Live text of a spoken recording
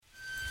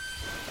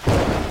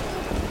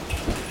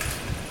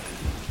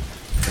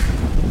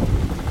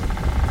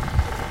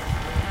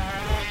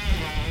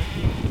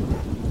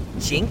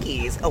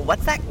Jinkies,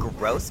 what's that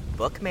gross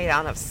book made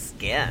out of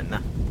skin?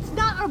 It's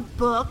not a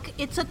book,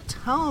 it's a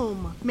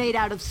tome made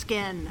out of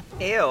skin.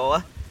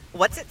 Ew.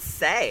 What's it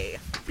say?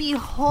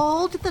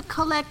 Behold the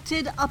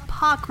collected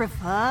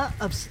apocrypha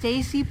of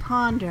Stacy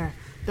Ponder,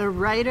 the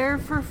writer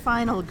for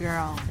Final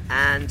Girl.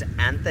 And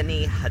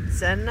Anthony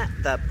Hudson,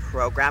 the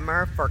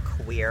programmer for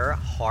Queer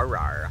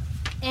Horror.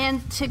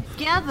 And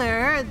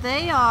together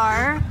they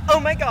are... Oh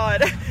my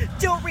god!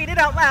 Don't read it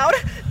out loud!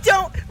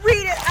 Don't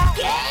read it out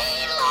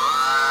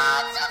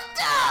Gaylords of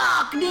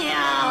Darkness!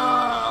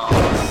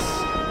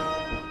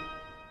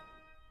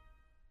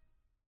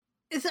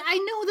 I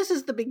know this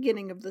is the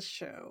beginning of the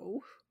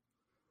show,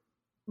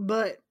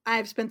 but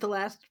I've spent the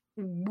last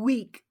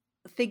week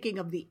thinking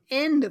of the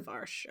end of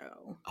our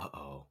show.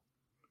 Uh-oh.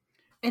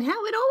 And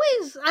how it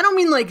always, I don't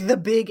mean like the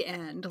big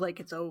end, like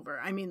it's over.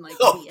 I mean like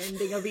the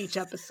ending of each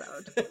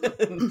episode.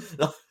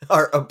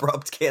 Our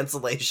abrupt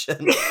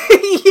cancellation.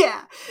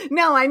 Yeah.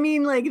 No, I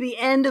mean like the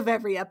end of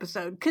every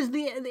episode. Because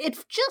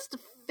it just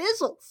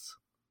fizzles.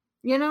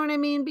 You know what I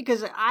mean?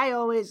 Because I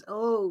always,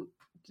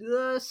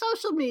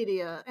 social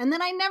media. And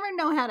then I never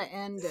know how to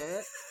end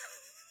it.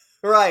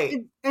 Right.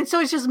 And so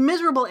it's just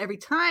miserable every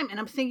time.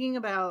 And I'm thinking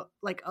about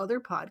like other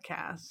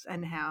podcasts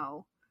and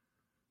how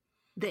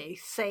they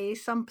say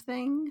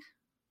something,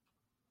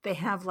 they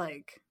have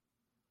like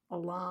a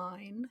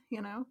line,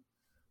 you know?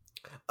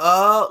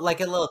 Oh, like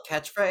a little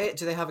catchphrase?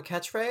 Do they have a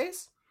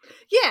catchphrase?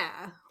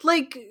 Yeah,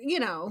 like, you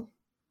know,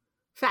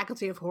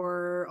 Faculty of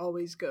Horror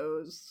always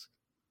goes,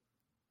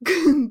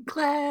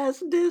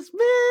 class dismissed,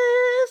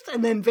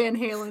 and then Van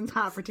Halen's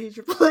Hot for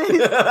Teacher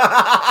plays.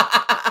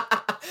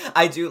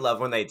 I do love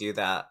when they do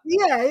that.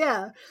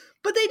 Yeah.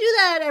 But they do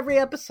that every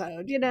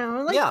episode, you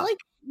know? Like,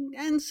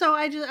 and so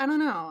I don't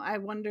know. I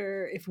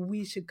wonder if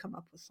we should come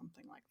up with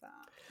something like that.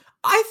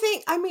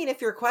 I mean, if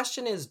your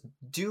question is,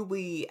 do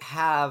we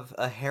have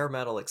a hair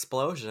metal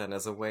explosion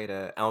as a way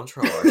to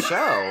outro our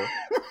show?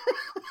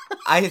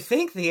 I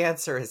think the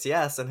answer is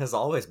yes, and has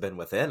always been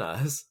within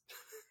us.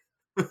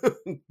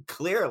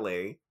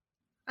 Clearly.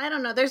 I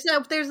don't know. There's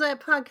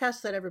that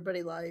podcast that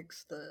everybody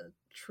likes, the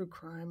true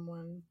crime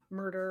one,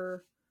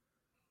 murder,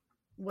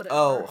 whatever.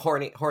 Oh,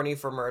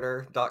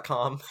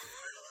 hornyformurder.com.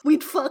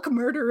 We'd fuck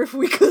murder if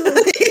we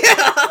could.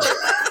 Yeah.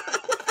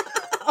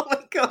 Oh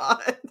my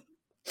god.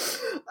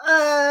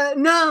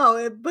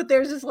 No, but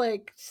there's just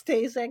like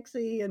stay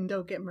sexy and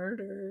don't get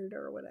murdered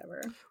or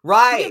whatever.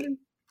 Right. Yeah,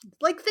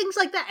 like things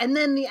like that. And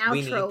then the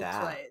outro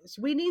that. plays.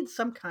 We need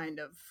some kind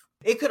of...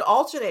 It could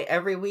alternate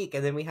every week,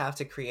 and then we have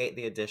to create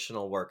the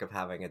additional work of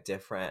having a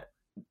different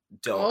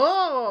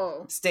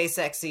stay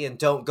sexy and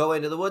don't go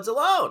into the woods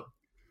alone.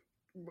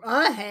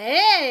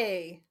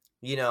 Hey.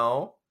 You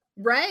know?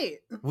 Right.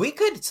 We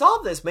could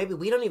solve this. Maybe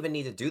we don't even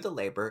need to do the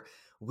labor.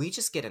 We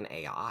just get an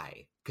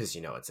AI. Because,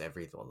 you know, it's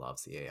everyone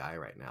loves the AI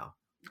right now.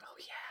 Oh,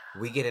 yeah.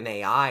 We get an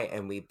AI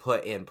and we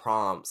put in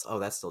prompts. Oh,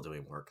 that's still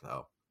doing work,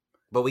 though.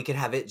 But we could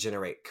have it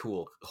generate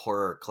cool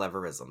horror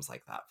cleverisms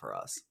like that for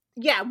us.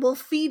 Yeah, we'll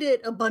feed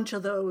it a bunch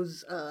of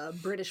those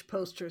British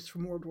posters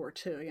from World War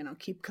II. You know,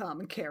 keep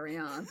calm and carry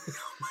on. Oh,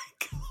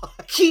 my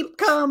God. Keep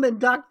calm and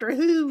Doctor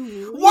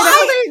Who.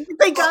 Why? You know,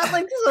 they got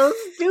like so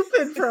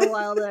stupid for a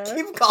while there.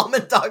 Keep calm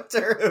and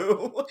Doctor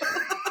Who.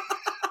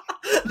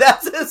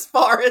 That's as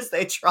far as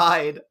they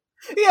tried.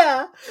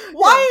 Yeah.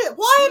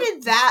 Why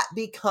did that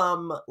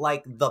become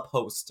like the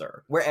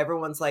poster where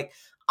everyone's like,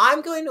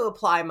 I'm going to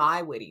apply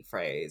my witty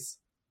phrase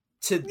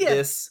to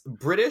this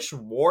British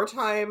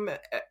wartime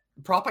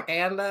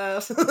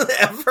propaganda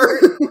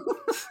effort?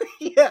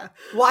 Yeah.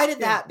 Why did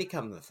that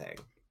become the thing?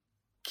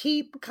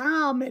 Keep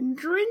calm and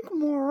drink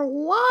more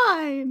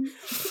wine.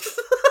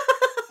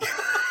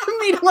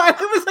 Meanwhile,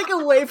 it was like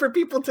a way for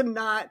people to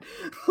not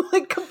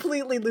like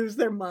completely lose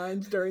their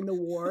minds during the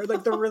war,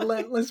 like the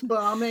relentless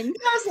bombing.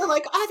 Yes, they're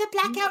like, are the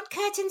blackout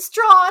curtains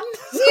drawn?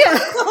 Yeah.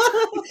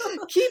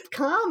 Keep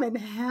calm and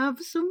have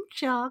some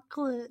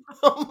chocolate.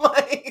 Oh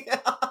my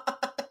god.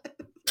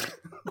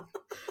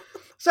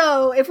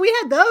 So if we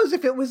had those,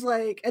 if it was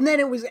like, and then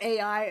it was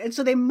AI, and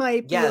so they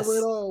might be a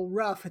little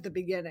rough at the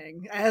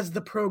beginning as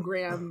the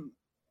program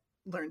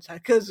learns how,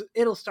 because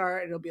it'll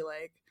be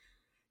like,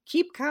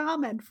 keep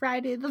calm and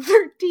Friday the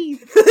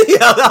 13th.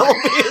 Yeah, that will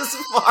be as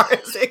far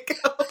as it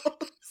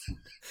goes.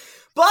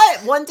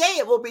 But one day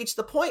it will reach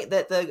the point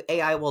that the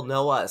AI will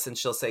know us and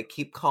she'll say,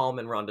 keep calm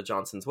in Rhonda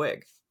Johnson's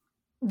wig.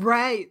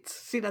 Right.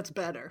 See, that's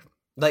better.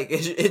 Like,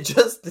 it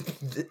just,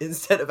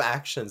 instead of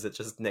actions, it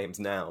just names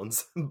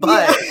nouns.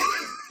 But,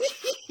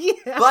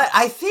 but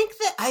I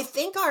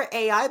think our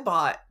AI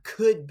bot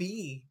could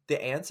be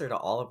the answer to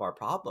all of our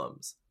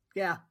problems.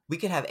 Yeah. We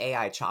could have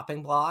AI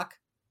chopping block.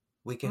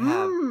 We could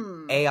have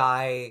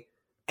AI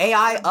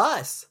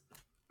us.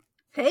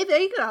 Hey, there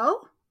you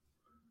go.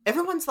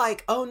 Everyone's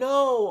like, oh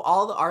no,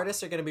 all the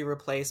artists are going to be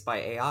replaced by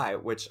AI,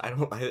 which I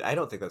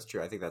don't think that's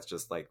true. I think that's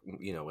just like,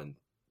 you know, when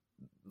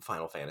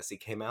Final Fantasy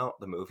came out,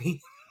 the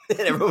movie,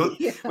 and everyone,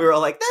 we were all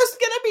like, there's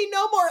going to be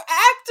no more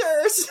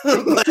actors.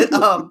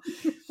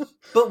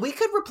 But we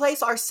could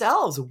replace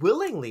ourselves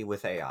willingly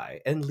with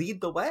AI and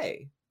lead the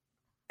way.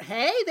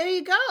 Hey, there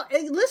you go.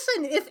 Hey,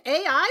 listen, if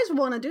AIs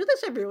want to do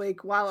this every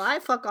week while I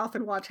fuck off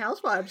and watch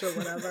Housewives or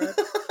whatever,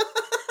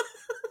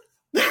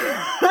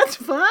 that's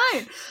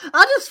fine.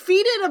 I'll just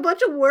feed it a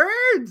bunch of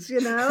words,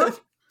 you know?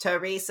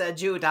 Teresa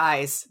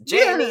Giudice,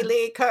 Jamie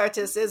Lee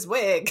Curtis's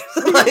wig.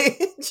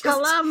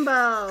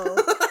 Columbo.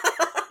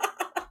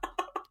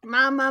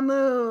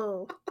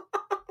 Mamamoo.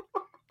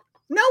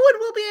 No one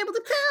will be able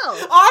to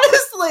tell.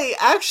 Honestly,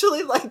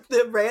 actually, like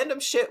the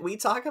random shit we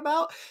talk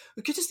about,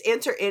 we could just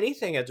enter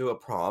anything into a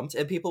prompt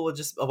and people would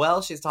just,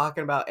 well, she's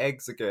talking about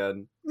eggs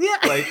again. Yeah.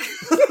 Like,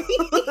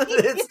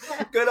 it's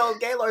good old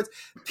Gaylords.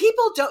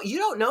 You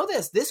don't know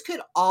this. This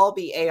could all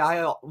be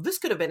AI. This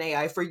could have been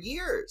AI for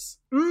years.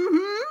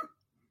 Mm-hmm.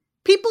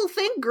 People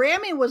think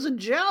Grammy was a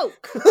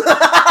joke. We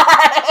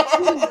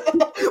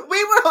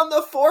were on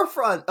the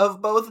forefront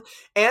of both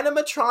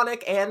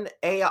animatronic and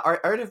AI,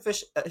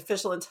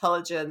 artificial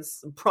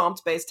intelligence,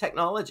 prompt-based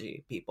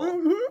technology, people.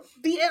 Mm-hmm.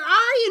 The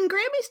I in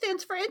Grammy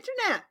stands for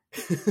internet.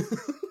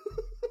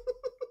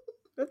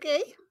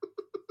 Okay.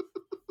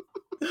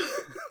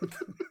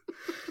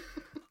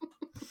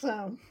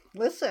 So,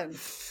 listen.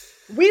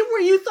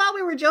 You thought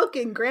we were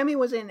joking. Grammy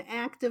was in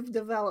active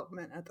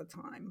development at the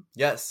time.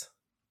 Yes.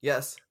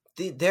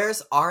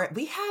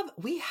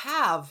 We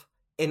have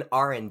an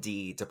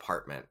R&D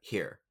department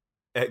here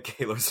at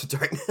Gaylords of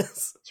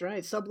Darkness. That's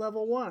right,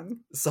 sub-level 1.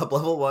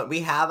 Sub-level 1.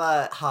 We have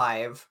a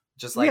hive,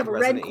 just like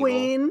Resident Evil. We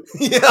have a Red Queen.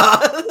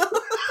 Yeah.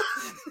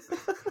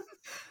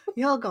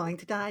 You're going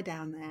to die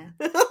down there.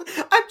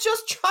 I'm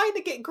just trying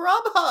to get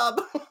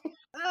Grubhub.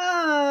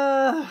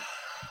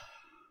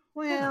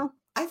 Well,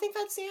 I think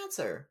that's the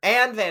answer.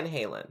 And Van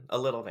Halen. A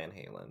little Van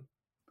Halen.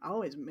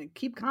 Always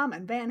keep calm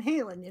and Van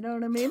Halen, you know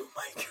what I mean? Oh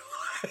my God.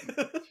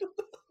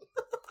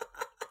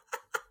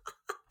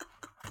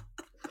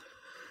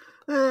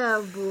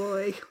 Oh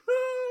boy.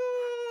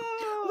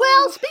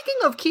 Well, speaking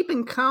of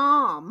keeping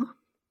calm,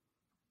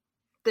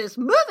 this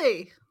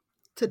movie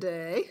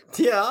today.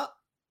 Yeah.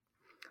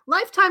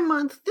 Lifetime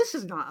month. This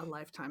is not a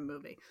Lifetime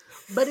movie,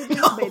 but it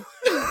is made.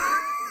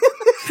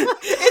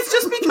 It's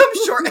just become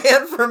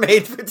shorthand for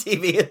made for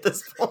TV at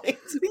this point.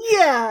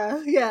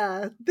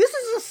 Yeah. This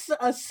is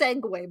a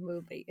segue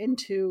movie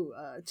into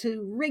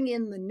to ring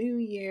in the new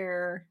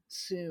year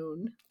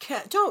soon.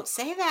 Don't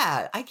say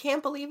that. I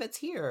can't believe it's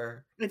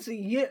here. It's a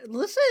year.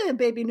 Listen,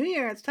 baby, New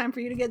Year. It's time for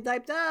you to get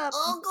diaped up.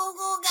 Oh, go,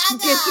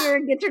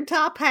 gaga. Get your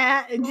top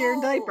hat and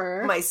your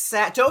diaper. My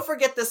sash. Don't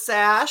forget the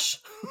sash.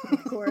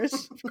 Of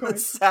course. The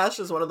sash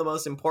is one of the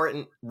most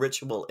important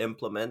ritual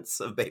implements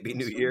of baby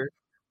New Year.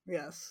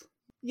 Yes.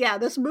 Yeah,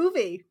 this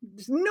movie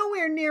is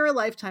nowhere near a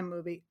Lifetime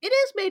movie. It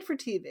is made for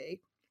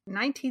TV.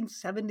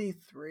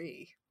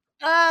 1973.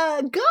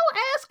 Go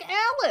Ask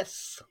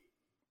Alice.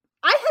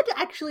 I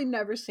had actually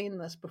never seen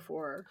this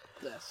before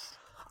this.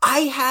 I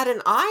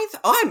hadn't either.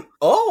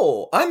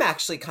 I'm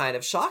actually kind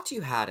of shocked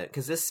you hadn't,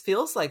 because this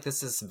feels like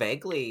this is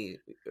vaguely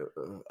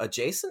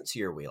adjacent to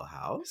your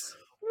wheelhouse.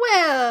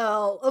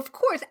 Well, of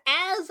course,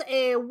 as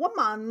a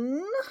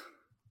woman,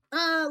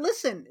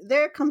 listen,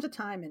 there comes a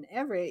time in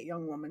every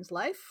young woman's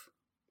life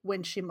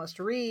when she must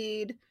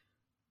read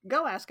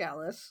Go Ask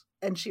Alice,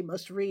 and she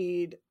must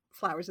read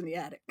Flowers in the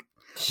Attic.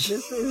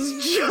 This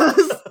is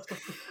just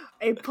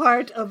a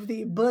part of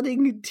the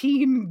budding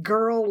teen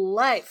girl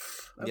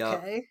life,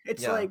 okay? Yep.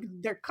 It's like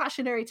they're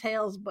cautionary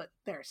tales, but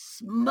they're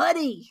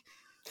smutty.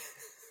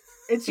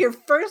 It's your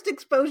first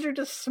exposure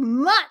to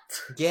smut.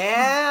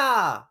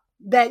 Yeah.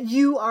 That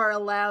you are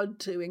allowed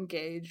to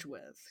engage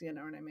with, you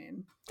know what I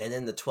mean? And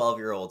then the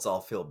 12-year-olds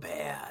all feel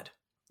bad.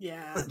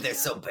 Yeah. They're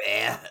so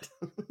bad.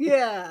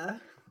 Yeah.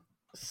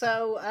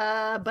 So,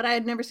 but I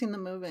had never seen the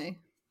movie.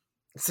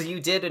 So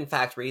you did, in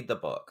fact, read the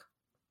book?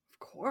 Of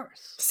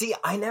course. See,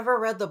 I never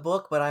read the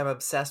book, but I'm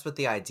obsessed with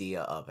the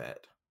idea of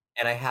it.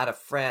 And I had a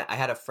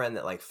friend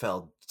that like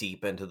fell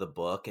deep into the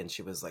book, and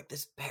she was like,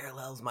 this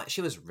parallels my,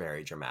 she was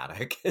very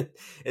dramatic.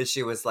 And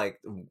she was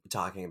like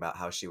talking about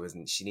how she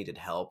needed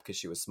help because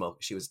she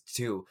was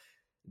too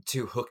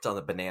hooked on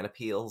the banana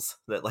peels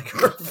that like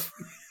her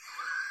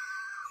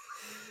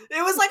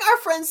it was like our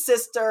friend's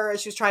sister, and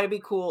she was trying to be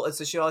cool, and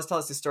so she always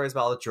tells us these stories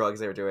about all the drugs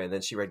they were doing, and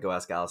then she read Go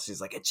Ask Alice.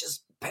 She's like, it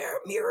just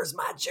mirrors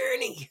my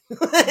journey.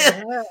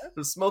 Yeah.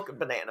 Smoking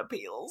banana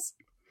peels.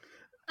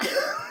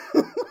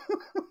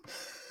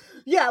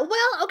 Yeah,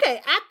 well, okay,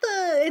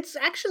 it's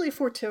actually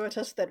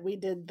fortuitous that we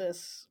did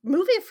this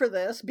movie for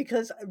this,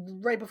 because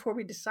right before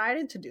we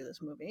decided to do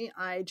this movie,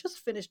 I just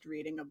finished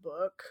reading a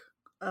book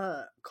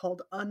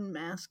called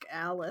Unmask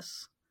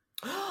Alice.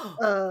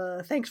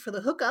 Thanks for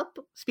the hookup.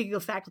 Speaking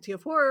of Faculty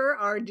of Horror,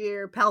 our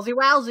dear palsy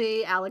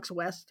wowsy Alex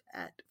West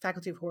at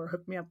Faculty of Horror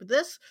hooked me up with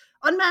this.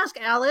 Unmask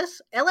Alice,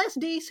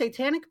 LSD,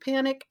 Satanic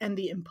Panic, and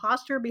the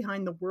Imposter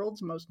Behind the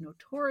World's Most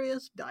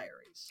Notorious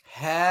Diaries.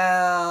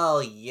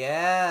 Hell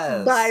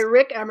yes. By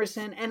Rick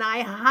Emerson, and I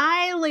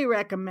highly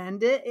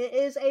recommend it. It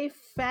is a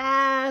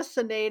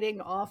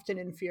fascinating, often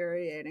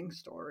infuriating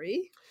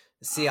story.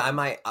 See,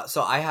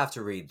 I have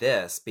to read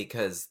this,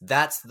 because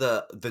that's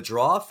the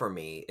draw for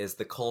me is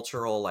the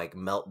cultural like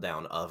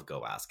meltdown of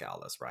Go Ask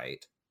Alice,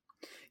 right?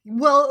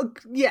 Well,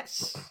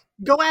 yes.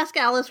 Go Ask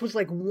Alice was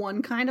like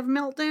one kind of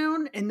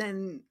meltdown, and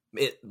then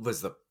it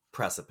was the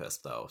precipice,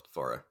 though,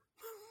 for.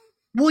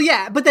 Well,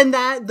 yeah, but then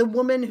the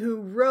woman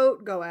who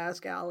wrote Go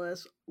Ask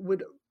Alice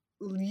would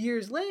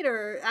years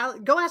later.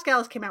 Go Ask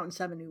Alice came out in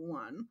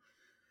 1971,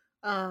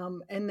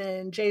 and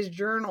then Jay's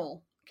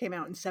Journal came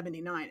out in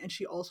 1979, and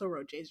she also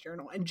wrote Jay's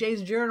Journal. And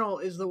Jay's Journal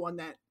is the one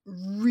that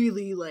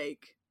really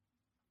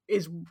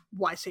is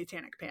why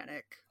Satanic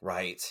Panic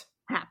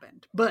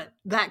happened. But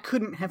that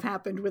couldn't have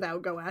happened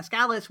without Go Ask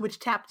Alice, which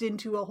tapped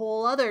into a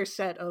whole other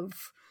set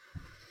of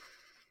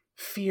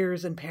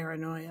fears and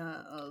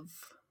paranoia of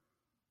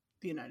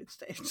the United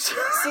States.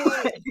 See,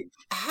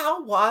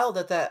 how wild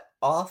that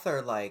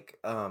author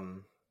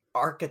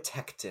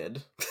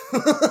architected,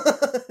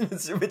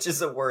 which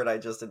is a word I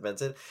just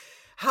invented.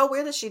 How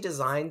weird that she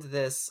designed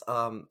this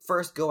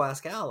first Go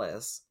Ask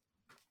Alice,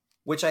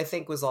 which I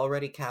think was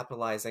already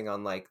capitalizing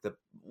on the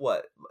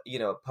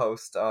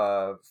post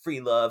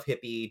free love,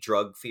 hippie,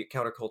 drug fear,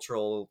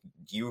 countercultural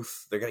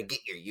youth. They're gonna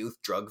get your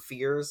youth drug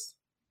fears,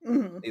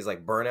 these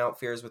burnout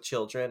fears with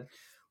children.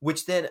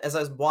 Which then, as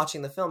I was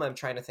watching the film, I'm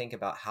trying to think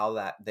about how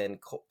that then,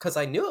 because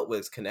I knew it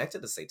was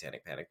connected to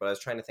Satanic Panic, but I was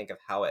trying to think of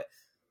I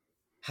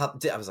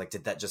was like,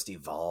 did that just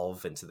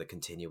evolve into the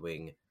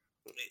continuing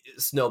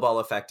snowball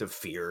effect of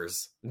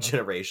fears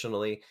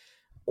generationally?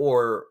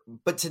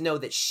 But to know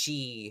that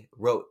she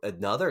wrote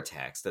another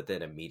text that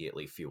then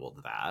immediately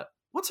fueled that.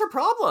 What's her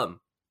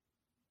problem?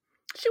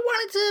 She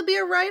wanted to be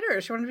a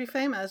writer. She wanted to be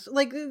famous.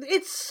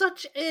 It's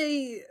such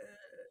a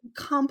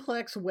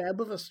complex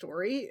web of a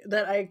story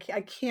that I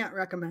can't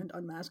recommend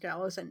Unmask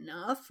Alice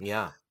enough.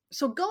 Yeah.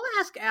 So Go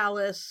Ask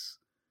Alice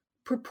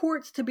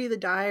purports to be the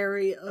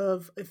diary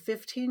of a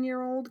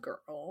 15-year-old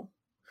girl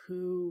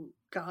who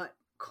got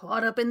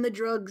caught up in the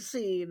drug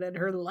scene and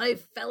her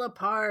life fell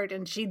apart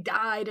and she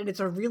died, and it's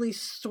a really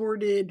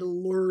sordid,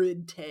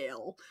 lurid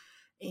tale.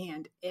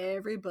 And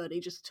everybody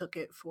just took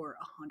it for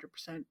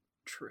 100%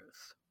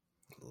 truth.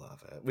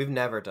 Love it. We've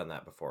never done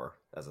that before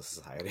as a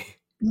society.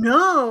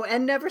 No,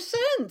 and never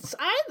since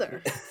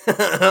either.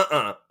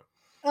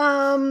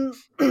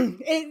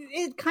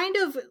 It kind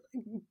of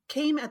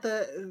came at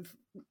the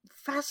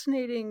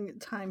fascinating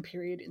time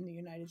period in the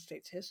United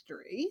States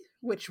history,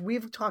 which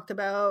we've talked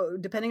about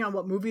depending on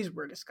what movies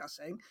we're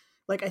discussing.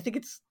 I think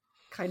it's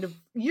kind of,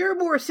 you're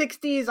more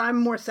 60s, I'm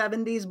more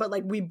 70s,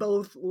 but we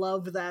both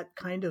love that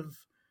kind of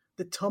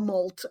the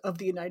tumult of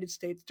the United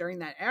States during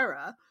that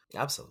era.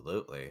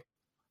 Absolutely.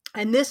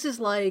 And this is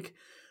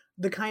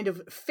the kind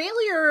of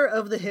failure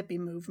of the hippie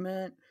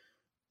movement,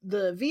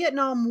 the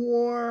Vietnam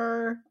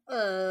War,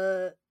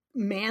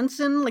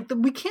 Manson.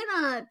 We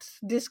cannot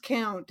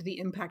discount the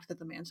impact that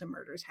the Manson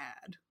murders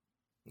had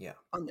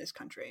on this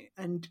country.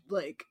 And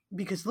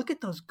because look at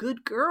those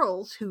good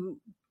girls who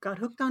got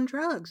hooked on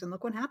drugs and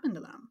look what happened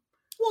to them.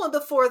 Well, and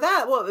before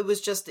that, it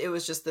was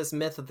just this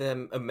myth of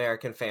the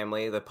American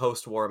family, the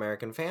post-war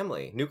American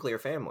family, nuclear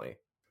family.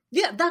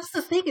 Yeah, that's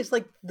the thing. Is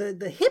the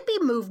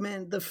hippie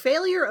movement, the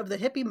failure of the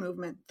hippie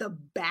movement, the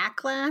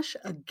backlash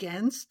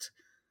against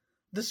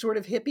the sort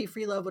of hippie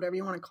free love, whatever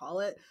you want to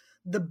call it,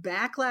 the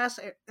backlash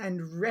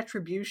and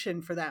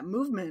retribution for that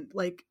movement,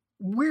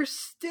 we're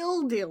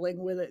still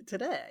dealing with it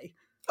today.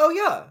 Oh,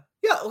 yeah.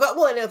 Yeah.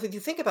 Well, and if you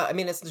think about it, I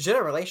mean, it's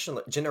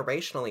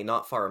generationally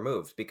not far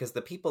removed, because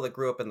the people that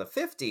grew up in the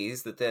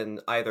 50s that then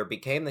either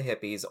became the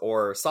hippies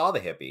or saw the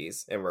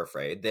hippies and were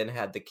afraid, then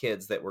had the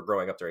kids that were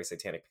growing up during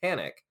Satanic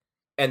Panic.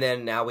 And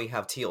then now we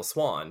have Teal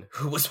Swan,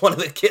 who was one of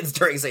the kids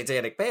during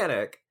Satanic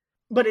Panic.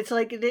 But it's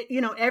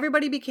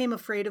everybody became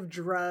afraid of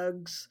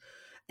drugs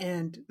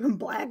and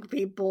black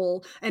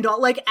people and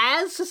all.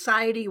 As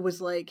society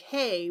was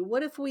hey,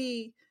 what if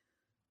we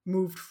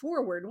moved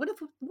forward? What if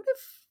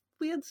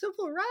we had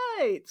civil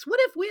rights?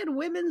 What if we had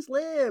women's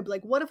lib?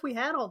 What if we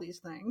had all these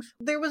things?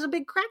 There was a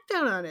big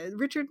crackdown on it.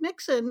 Richard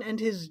Nixon and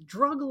his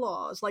drug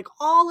laws,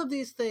 all of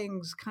these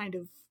things kind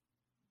of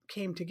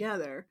came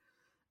together.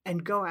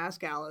 And Go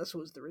Ask Alice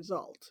was the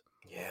result.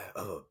 Yeah,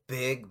 a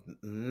big,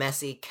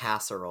 messy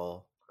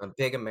casserole. A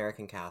big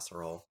American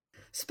casserole.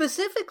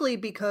 Specifically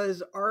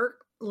because Art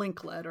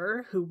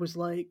Linkletter, who was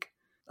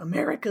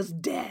America's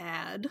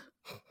dad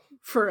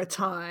for a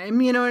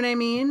time, you know what I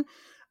mean?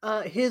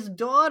 His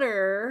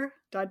daughter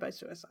died by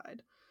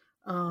suicide.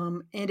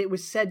 And it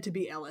was said to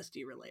be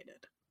LSD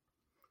related.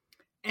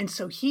 And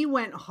so he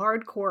went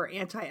hardcore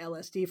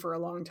anti-LSD for a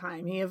long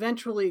time. He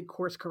eventually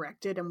course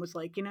corrected and was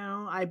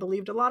I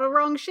believed a lot of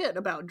wrong shit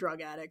about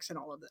drug addicts and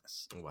all of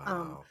this.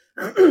 Wow.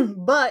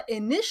 But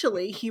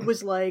initially he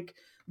was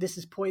this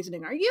is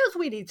poisoning our youth.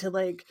 We need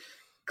to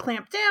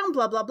clamp down,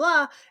 blah, blah,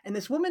 blah. And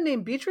this woman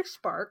named Beatrix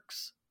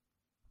Sparks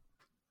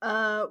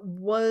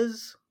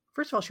was,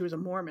 first of all, she was a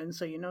Mormon.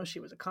 So, she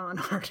was a con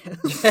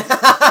artist.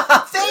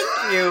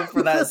 Thank you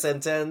for that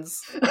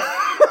sentence.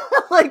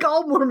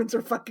 All Mormons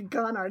are fucking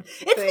con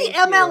artists. It's the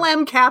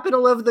MLM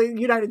capital of the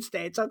United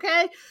States,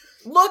 okay?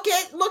 Look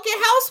at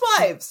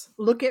Housewives.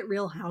 Look at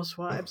Real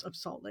Housewives of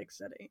Salt Lake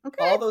City.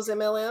 Okay. All those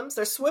MLMs,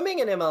 they're swimming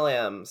in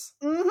MLMs.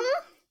 Mm-hmm.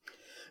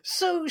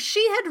 So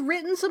she had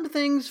written some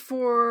things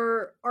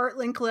for Art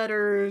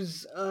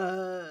Linkletter's,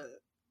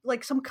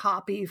 like some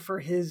copy for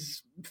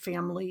his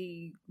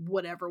family,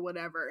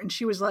 whatever. And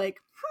she was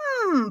like,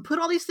 put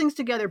all these things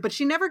together. But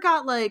she never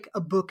got like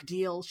a book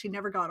deal. She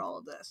never got all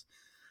of this.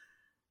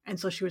 And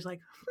so she was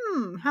like,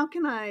 how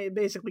can I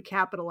basically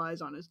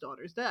capitalize on his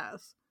daughter's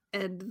death?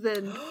 And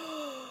then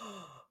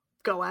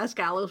Go Ask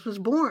Alice was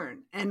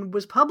born and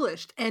was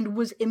published and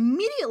was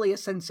immediately a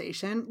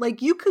sensation.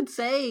 Like, you could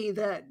say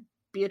that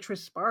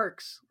Beatrice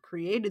Sparks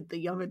created the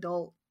young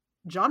adult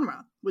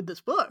genre with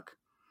this book.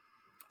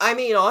 I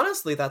mean,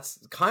 honestly,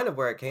 that's kind of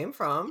where it came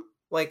from.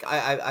 Like,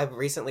 I've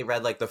recently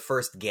read, like, the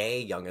first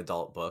gay young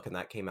adult book, and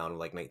that came out in,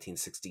 like,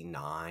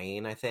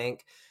 1969, I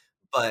think.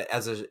 But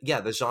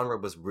the genre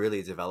was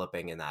really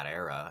developing in that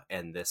era,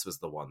 and this was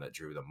the one that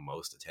drew the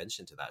most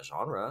attention to that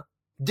genre.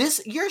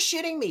 You're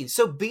shitting me.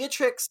 So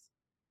Beatrix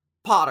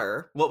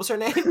Potter, what was her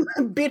name?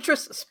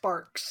 Beatrice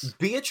Sparks.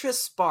 Beatrice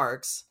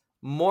Sparks,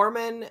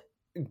 Mormon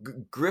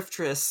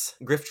Griftrix,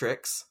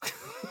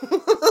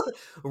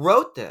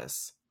 wrote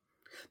this.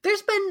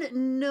 There's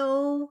been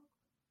no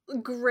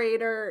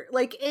greater,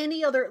 like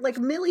any other, like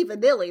Milli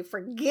Vanilli,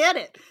 forget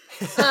it.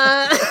 Who's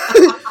that,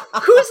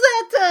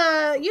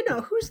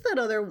 who's that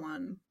other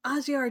one?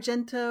 Asia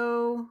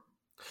Argento.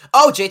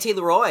 Oh, JT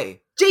Leroy.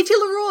 JT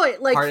Leroy,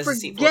 like, Hard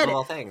forget it.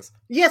 All things.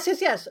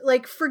 Yes.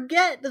 Like,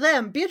 forget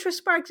them. Beatrice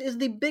Sparks is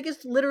the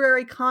biggest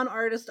literary con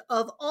artist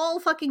of all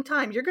fucking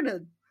time. You're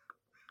gonna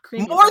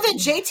cream more than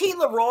JT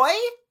Leroy?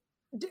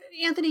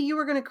 Anthony, you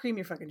were gonna cream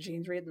your fucking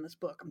jeans reading this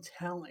book. I'm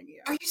telling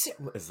you. Are you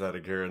serious? Is that a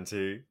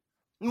guarantee?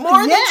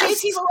 More than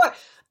JT Leroy.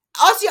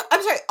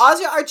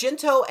 Asia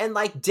Argento and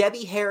like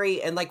Debbie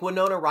Harry and like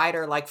Winona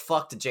Ryder like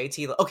fucked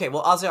JT. Okay,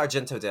 well, Asia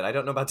Argento did. I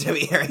don't know about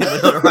Debbie Harry and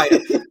Winona Ryder,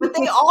 but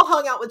they all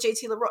hung out with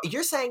JT Leroy.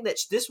 You're saying that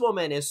this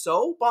woman is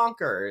so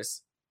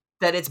bonkers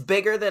that it's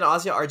bigger than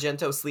Asia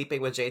Argento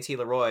sleeping with JT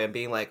Leroy and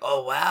being like,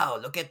 "Oh wow,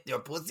 look at your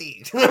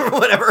pussy," or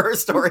whatever her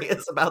story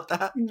is about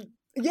that.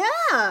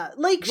 Yeah,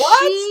 like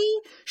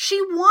what?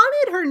 She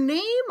wanted her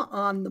name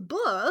on the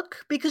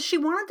book because she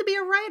wanted to be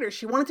a writer.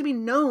 She wanted to be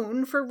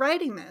known for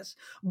writing this.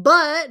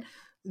 But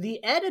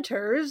the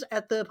editors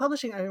at the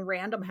publishing,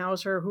 Random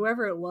House or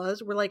whoever it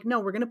was, were like,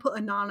 no, we're going to put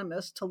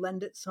anonymous to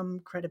lend it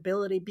some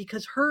credibility,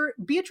 because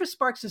Beatrice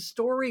Sparks'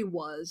 story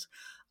was,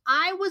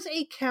 I was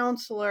a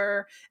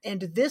counselor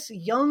and this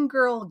young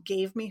girl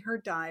gave me her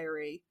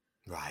diary.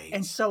 Right.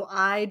 And so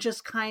I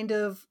just kind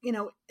of,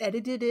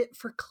 edited it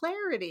for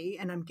clarity,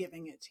 and I'm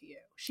giving it to you.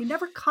 She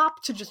never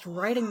copped to just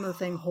writing the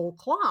thing whole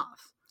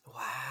cloth.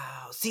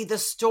 Wow. See, the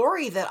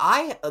story that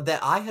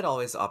I had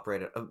always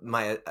operated,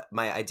 my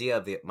idea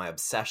of my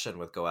obsession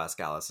with Go Ask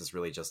Alice is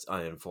really just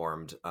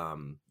uninformed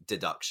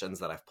deductions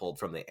that I've pulled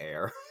from the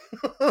air.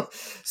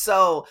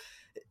 So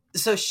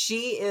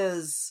she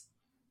is...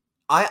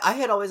 I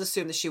had always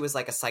assumed that she was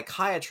like a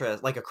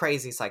psychiatrist, like a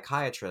crazy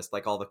psychiatrist,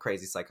 like all the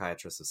crazy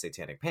psychiatrists of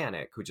Satanic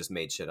Panic who just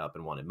made shit up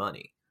and wanted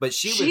money. But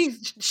she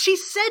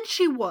said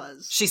she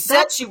was. She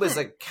said she was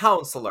a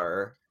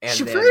counselor. And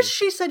first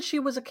she said she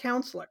was a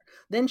counselor.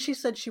 Then she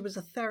said she was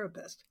a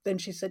therapist. Then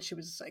she said she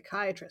was a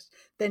psychiatrist.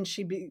 Then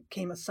she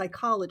became a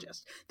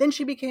psychologist. Then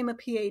she became a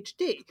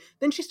PhD.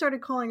 Then she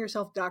started calling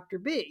herself Dr.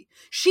 B.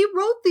 She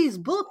wrote these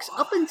books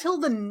up until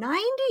the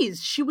 90s.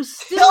 She was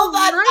still till the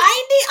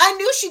 90s? I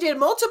knew she did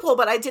multiple,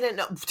 but I didn't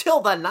know.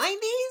 Till the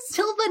 90s?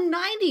 Till the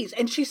 90s.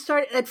 And she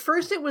started, at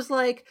first it was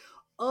like,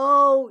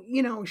 oh,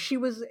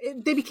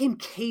 they became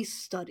case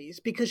studies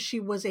because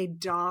she was a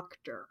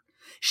doctor.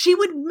 She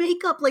would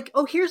make up like,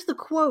 oh, here's the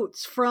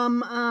quotes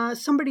from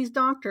somebody's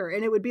doctor.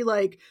 And it would be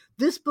like,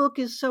 this book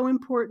is so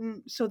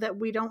important so that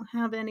we don't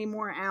have any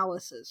more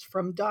Alice's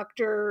from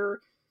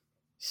Dr.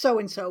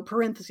 So-and-so,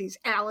 parentheses,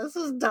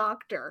 Alice's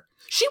doctor.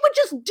 She would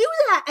just do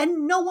that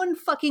and no one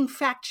fucking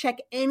fact check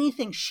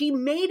anything. She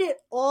made it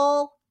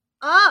all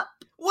up.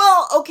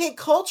 Well, okay,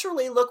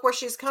 culturally, look where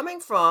she's coming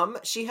from.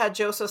 She had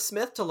Joseph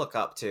Smith to look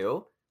up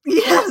to.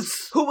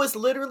 Yes. Who was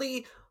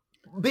literally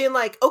being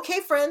like, okay,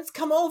 friends,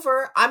 come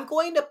over. I'm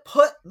going to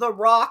put the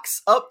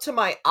rocks up to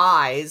my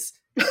eyes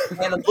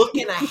and look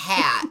in a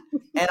hat.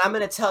 And I'm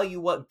going to tell you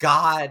what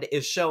God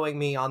is showing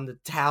me on the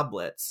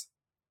tablets.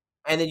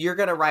 And then you're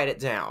going to write it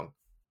down.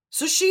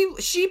 So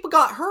she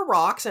got her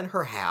rocks and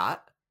her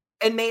hat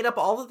and made up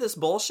all of this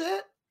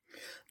bullshit.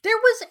 There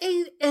was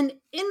an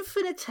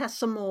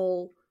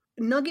infinitesimal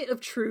nugget of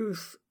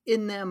truth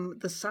in them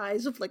the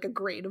size of like a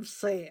grain of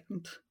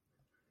sand.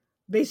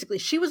 Basically,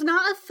 she was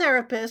not a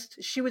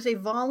therapist. She was a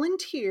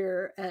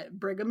volunteer at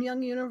Brigham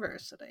Young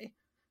University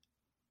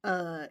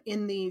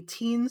in the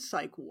teen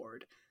psych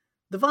ward.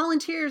 The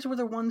volunteers were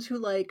the ones who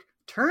like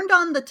turned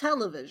on the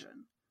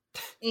television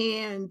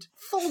and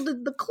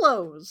folded the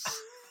clothes.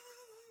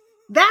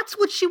 That's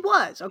what she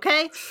was,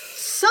 okay?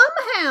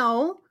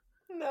 Somehow,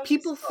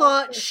 people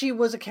thought she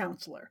was a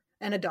counselor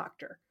and a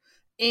doctor.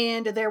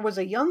 And there was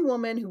a young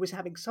woman who was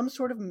having some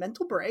sort of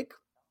mental break,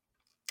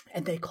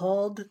 and they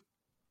called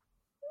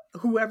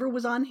whoever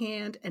was on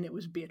hand, and it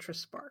was Beatrice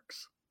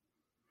Sparks.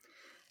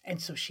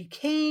 And so she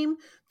came.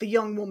 The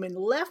young woman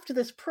left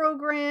this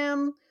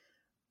program,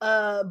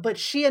 but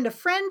she and a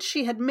friend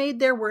she had made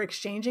there were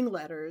exchanging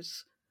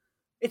letters.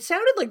 It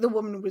sounded like the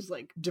woman was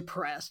like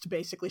depressed,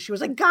 basically. She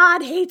was like,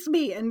 God hates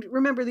me. And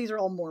remember, these are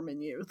all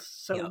Mormon youths.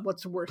 So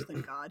what's worse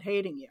than God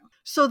hating you?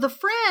 So the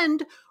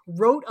friend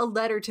wrote a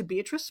letter to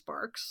Beatrice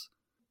Sparks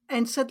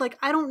and said, like,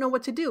 I don't know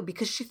what to do,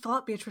 because she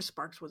thought Beatrice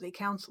Sparks was a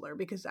counselor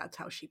because that's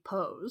how she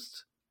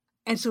posed.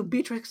 And so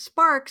Beatrice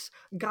Sparks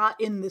got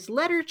in this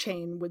letter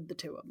chain with the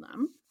two of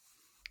them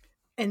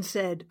and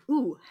said,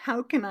 ooh,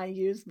 how can I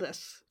use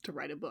this to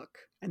write a book?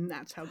 And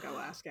that's how Go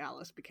Ask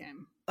Alice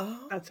became.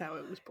 Oh. That's how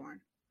it was born.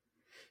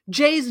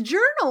 Jay's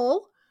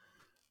journal,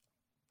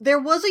 there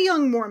was a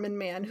young Mormon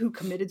man who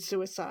committed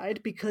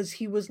suicide because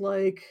he was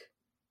like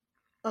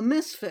a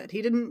misfit.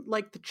 He didn't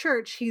like the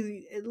church.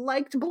 He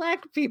liked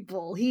black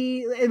people.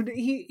 He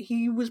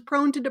was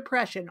prone to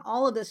depression.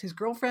 All of this. His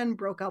girlfriend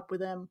broke up with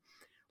him.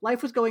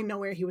 Life was going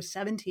nowhere. He was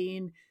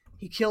 17.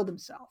 He killed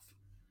himself.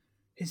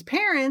 His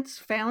parents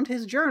found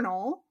his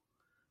journal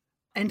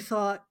and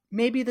thought,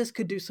 maybe this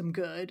could do some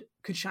good,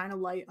 could shine a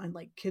light on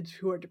like kids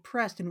who are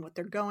depressed and what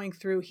they're going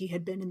through. He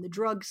had been in the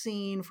drug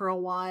scene for a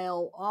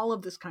while, all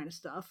of this kind of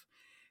stuff.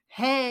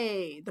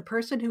 Hey, the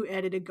person who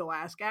edited Go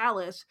Ask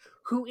Alice,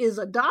 who is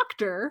a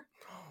doctor,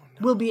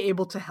 will be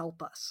able to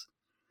help us.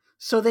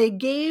 So they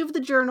gave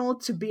the journal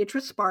to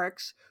Beatrice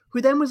Sparks,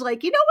 who then was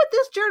like, you know what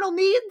this journal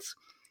needs?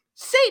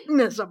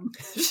 Satanism.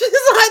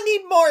 I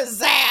need more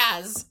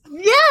zazz.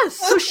 Yes.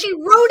 So she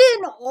wrote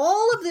in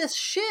all of this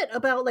shit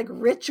about like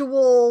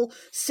ritual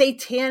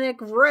satanic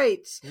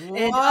rites. What?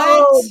 And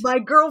my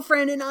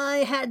girlfriend and I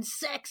had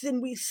sex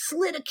and we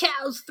slit a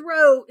cow's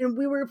throat and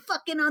we were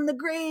fucking on the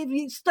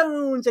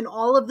gravestones and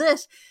all of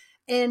this.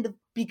 And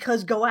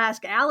because Go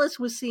Ask Alice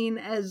was seen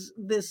as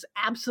this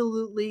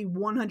absolutely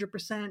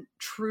 100%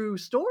 true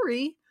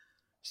story,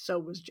 so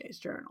was Jay's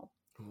journal.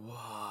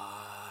 What?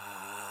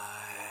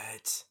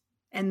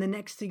 And the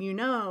next thing you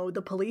know,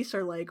 the police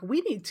are like,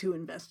 we need to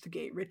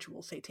investigate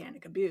ritual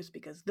satanic abuse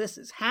because this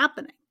is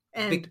happening.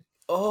 And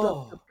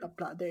blah, blah,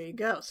 blah, there you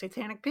go.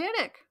 Satanic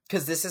panic.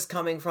 Because this is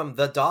coming from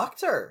the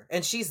doctor.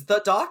 And she's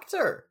the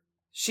doctor.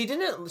 She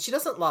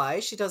doesn't lie.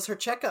 She does her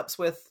checkups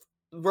with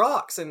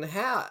rocks and a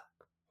hat.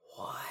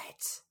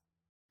 What?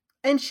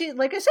 And she,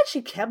 like I said,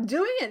 she kept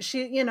doing it.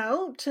 She,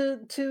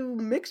 to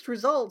mixed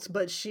results,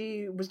 but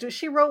she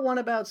wrote one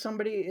about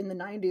somebody in the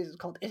 90s. It's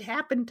called It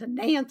Happened to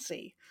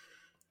Nancy.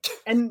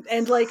 And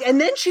then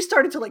she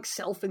started to like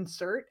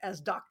self-insert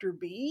as Dr.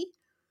 B.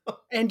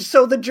 And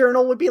so the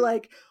journal would be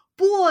like,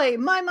 boy,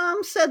 my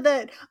mom said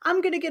that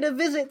I'm going to get a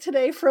visit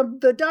today from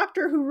the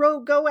doctor who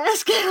wrote Go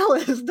Ask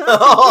Alice. Dr.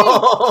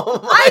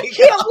 I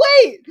can't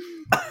wait.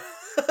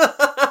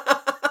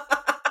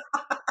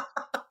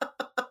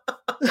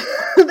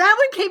 That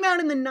one came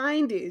out in the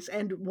 90s.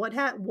 And what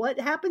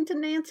happened to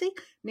Nancy?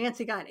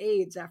 Nancy got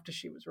AIDS after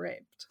she was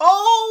raped.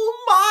 Oh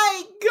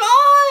my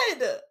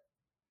God!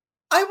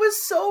 I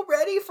was so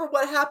ready for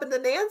what happened to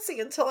Nancy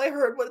until I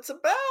heard what it's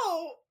about.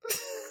 Oh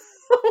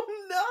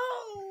no.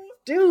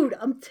 Dude,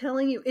 I'm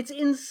telling you, it's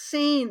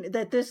insane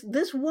that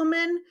this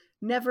woman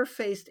never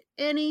faced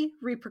any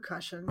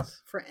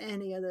repercussions for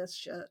any of this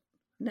shit.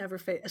 Never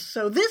faced.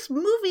 So this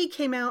movie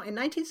came out in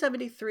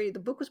 1973. The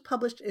book was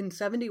published in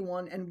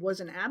 71 and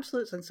was an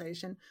absolute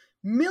sensation.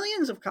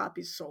 Millions of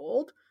copies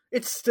sold.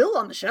 It's still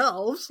on the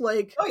shelves.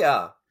 Like, oh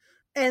yeah.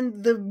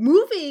 And the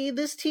movie,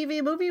 this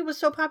TV movie, was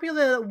so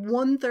popular that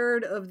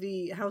 1/3 of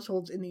the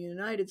households in the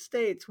United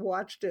States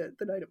watched it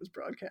the night it was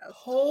broadcast.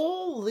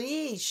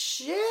 Holy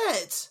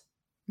shit!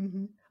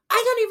 Mm-hmm.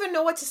 I don't even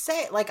know what to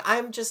say. Like,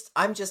 I'm just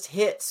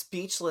hit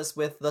speechless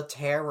with the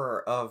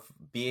terror of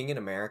being an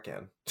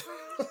American.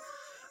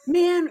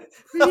 Man,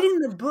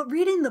 reading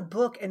the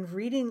book and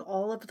reading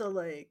all of the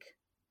like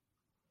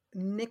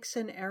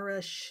Nixon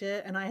era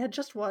shit, and I had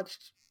just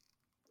watched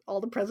All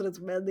the President's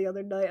Men the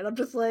other night, and I'm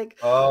just like,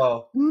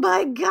 oh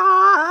my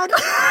God,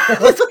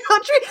 this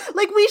country,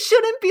 like, we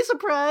shouldn't be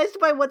surprised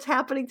by what's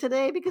happening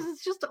today because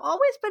it's just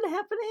always been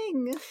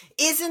happening.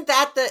 Isn't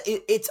that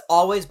it's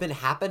always been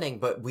happening,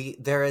 but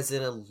there is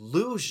an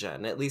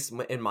illusion, at least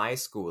in my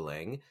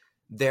schooling,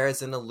 there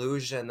is an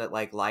illusion that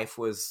like life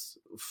was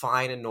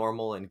fine and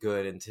normal and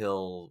good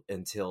until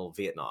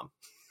Vietnam.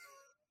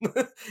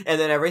 And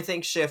then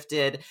everything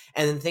shifted,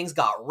 and then things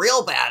got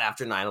real bad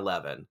after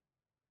 9/11.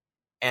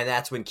 And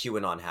that's when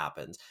QAnon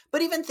happened.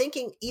 But even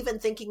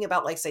thinking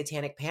about like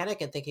Satanic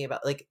Panic and thinking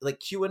about like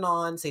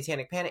QAnon,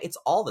 Satanic Panic, it's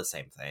all the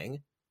same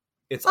thing.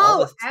 It's all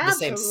the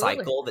same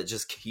cycle that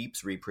just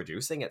keeps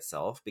reproducing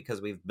itself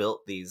because we've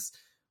built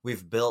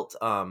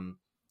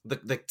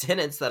the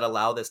tenets that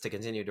allow this to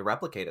continue to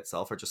replicate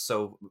itself are just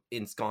so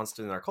ensconced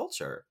in our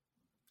culture.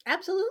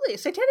 Absolutely.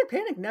 Satanic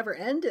Panic never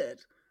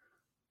ended.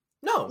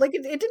 No. Like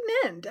it didn't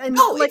end. And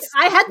no, like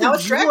I had now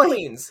it's drag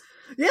queens.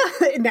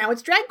 Yeah, now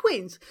it's drag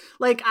queens.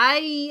 Like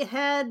I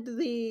had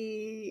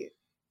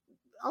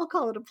I'll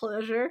call it a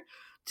pleasure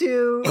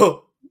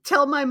to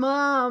tell my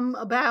mom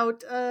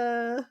about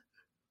the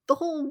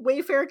whole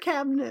Wayfair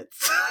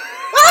cabinets.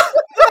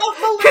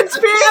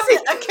 conspiracy.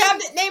 A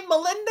cabinet named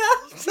Melinda?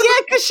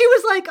 Yeah, because she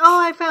was like,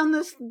 oh, I found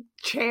this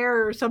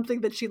chair or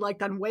something that she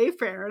liked on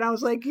Wayfair. And I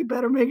was like, you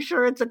better make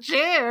sure it's a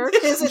chair.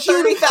 Is it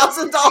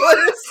 $30,000?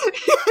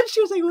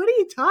 She was like, what are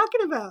you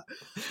talking about?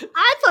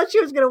 I thought she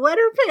was going to wet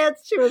her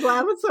pants. She was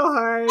laughing so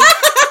hard.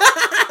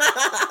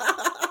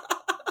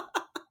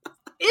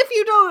 If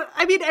you don't,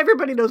 I mean,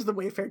 everybody knows the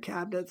Wayfair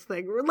cabinets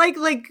thing. Like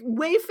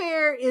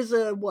Wayfair is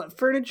a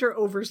furniture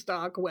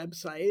overstock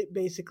website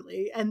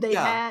basically, and they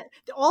had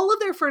all of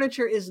their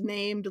furniture is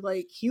named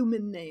like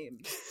human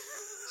names.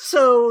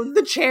 So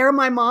the chair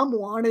my mom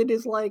wanted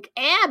is like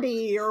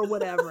Abby or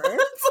whatever.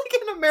 It's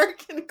like an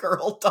American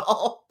Girl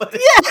doll, but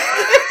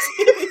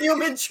it's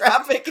human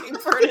trafficking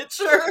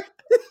furniture.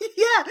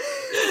 Yeah.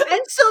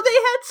 And so they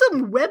had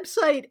some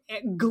website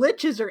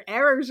glitches or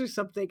errors or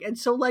something. And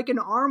so like an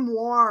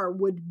armoire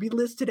would be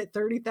listed at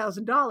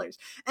 $30,000.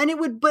 And it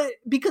would, but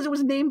because it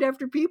was named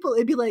after people,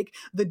 it'd be like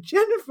the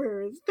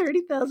Jennifer is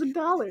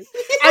 $30,000.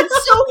 And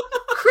so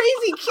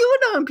crazy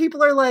QAnon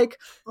people are like,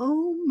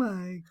 oh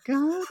my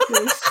God,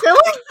 they're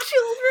selling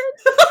children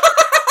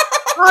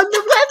on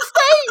the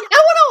website. I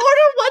want to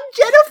order one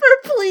Jennifer,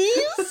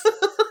 please.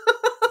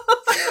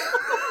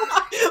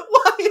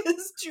 Why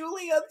is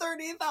Julia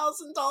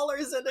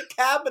 $30,000 in a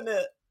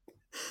cabinet?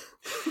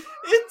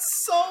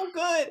 It's so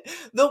good.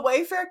 The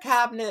Wayfair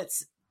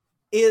cabinets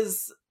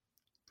is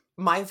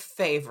my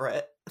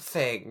favorite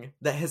thing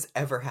that has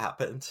ever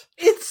happened.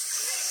 It's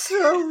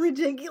so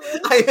ridiculous.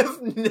 I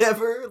have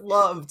never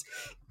loved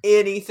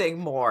anything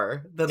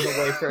more than the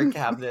Wayfair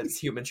cabinets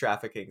human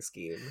trafficking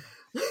scheme.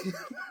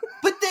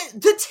 But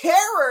the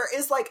terror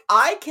is like,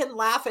 I can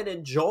laugh and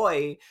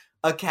enjoy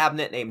a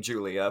cabinet named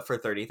Julia for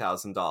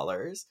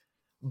 $30,000,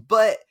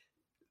 but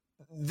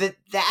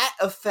that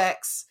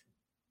affects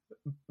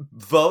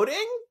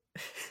voting.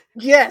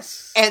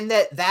 Yes. And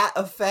that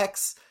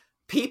affects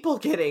people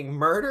getting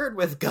murdered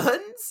with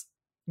guns,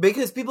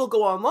 because people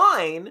go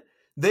online,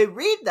 they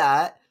read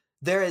that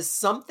there is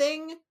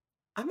something,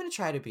 I'm going to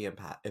try to be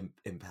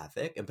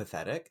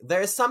empathetic.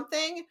 There is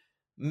something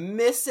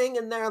missing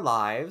in their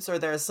lives, or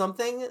there's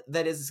something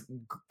that is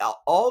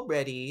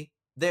already,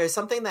 there's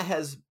something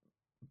that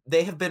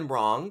they have been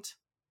wronged.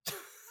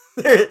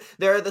 They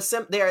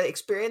are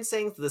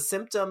experiencing the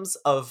symptoms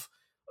of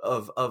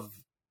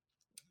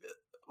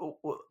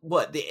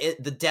what,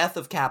 the death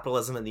of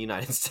capitalism in the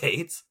United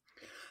States.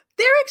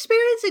 They're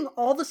experiencing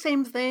all the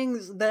same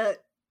things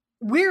that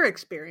we're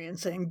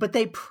experiencing, but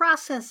they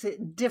process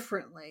it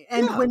differently.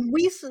 And when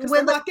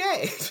they're not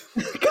gay,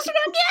 because they're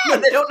not gay,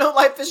 they don't know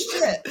life is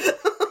shit.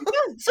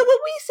 So when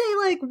we say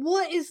like,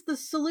 what is the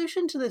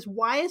solution to this?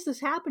 Why is this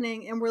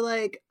happening? And we're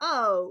like,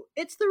 oh,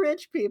 it's the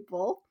rich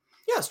people.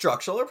 Yeah,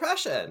 structural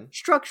oppression,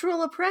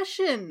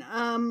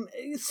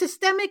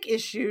 systemic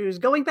issues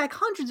going back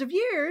hundreds of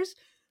years.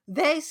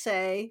 They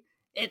say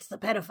it's the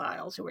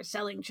pedophiles who are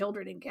selling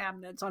children in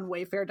cabinets on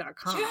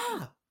Wayfair.com.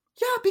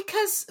 Yeah,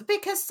 because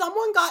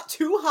someone got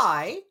too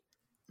high,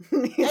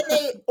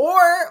 and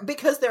or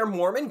because they're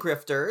Mormon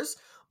grifters,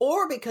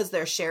 or because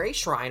they're Sherry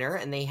Shriner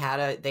and they had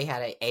a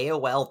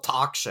AOL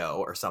talk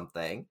show or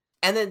something.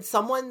 And then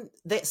someone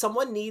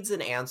needs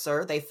an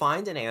answer, they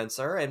find an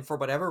answer, and for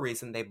whatever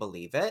reason they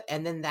believe it,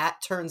 and then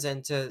that turns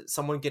into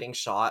someone getting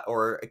shot,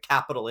 or a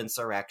Capitol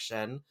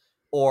insurrection,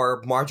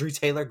 or Marjorie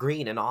Taylor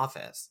Greene in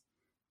office.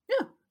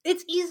 Yeah,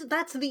 it's easy.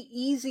 That's the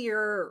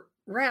easier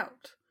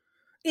route.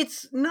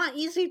 It's not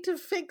easy to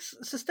fix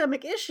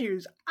systemic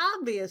issues,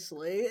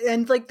 obviously.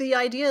 And like the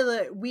idea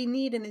that we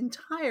need an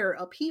entire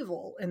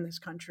upheaval in this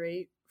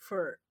country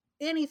for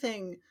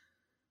anything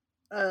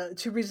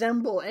to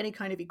resemble any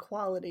kind of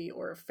equality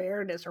or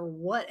fairness or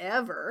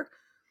whatever.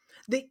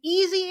 The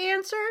easy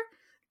answer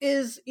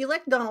is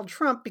elect Donald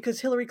Trump, because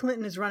Hillary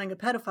Clinton is running a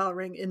pedophile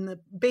ring in the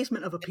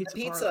basement of a pizza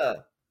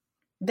parlor.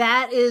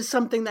 That is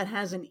something that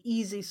has an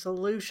easy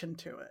solution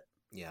to it.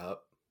 Yep.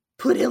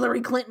 Put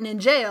Hillary Clinton in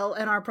jail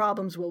and our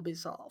problems will be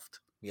solved.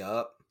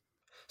 Yep.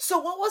 So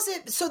what was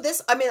it? So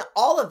this, I mean,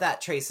 all of that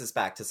traces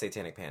back to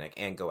Satanic Panic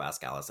and Go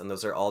Ask Alice. And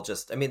those are all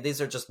just, I mean, these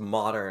are just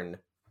modern,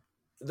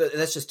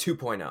 that's just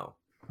 2.0.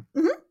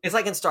 Mm-hmm. It's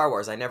like in Star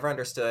Wars. I never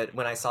understood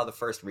when I saw the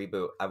first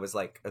reboot. I was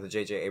like, or the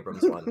J.J.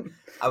 Abrams one.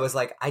 I was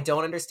like, I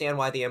don't understand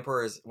why the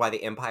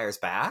Empire's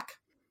back.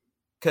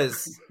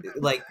 Because,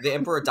 like, the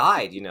Emperor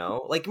died, you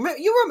know? Like,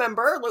 you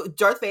remember?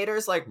 Darth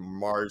Vader's like,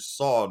 my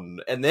son.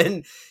 And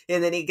then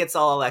he gets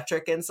all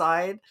electric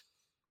inside.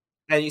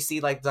 And you see,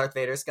 like, Darth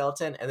Vader's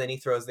skeleton. And then he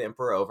throws the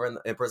Emperor over. And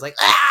the Emperor's like,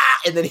 ah!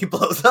 And then he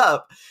blows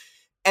up.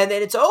 And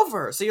then it's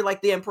over. So you're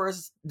like, the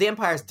Empire's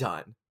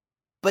done.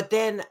 But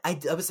then I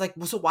was like,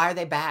 well, so why are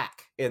they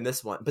back in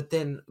this one? But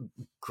then,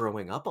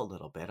 growing up a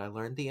little bit, I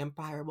learned the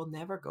Empire will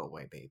never go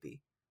away, baby.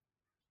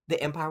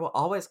 The Empire will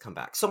always come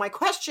back. So my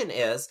question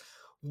is,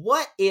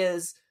 what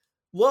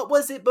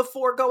was it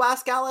before Go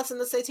Ask Alice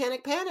and the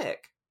Satanic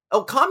Panic?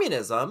 Oh,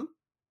 communism.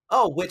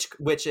 Oh,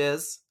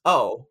 witches.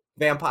 Oh,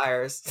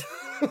 vampires.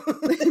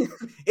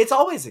 It's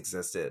always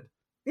existed.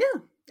 Yeah.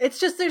 It's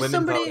just there's Women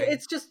somebody voting.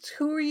 It's just,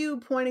 who are you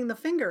pointing the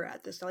finger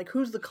at this? Like,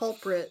 who's the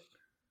culprit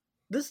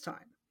this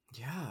time?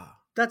 Yeah.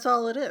 That's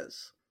all it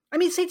is. I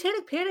mean,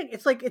 Satanic Panic,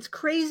 it's like, it's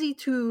crazy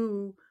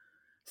to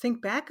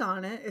think back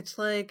on it. It's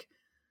like,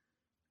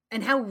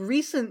 and how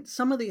recent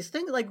some of these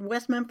things, like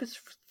West Memphis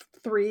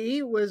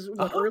 3 was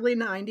early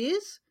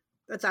 90s.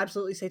 That's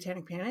absolutely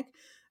Satanic Panic.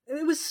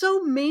 It was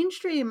so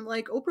mainstream.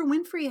 Like Oprah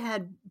Winfrey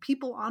had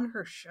people on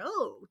her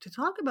show to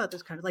talk about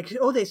this kind of, like,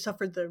 oh, they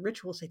suffered the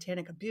ritual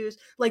satanic abuse,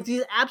 like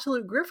these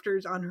absolute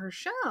grifters on her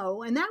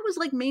show, and that was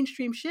like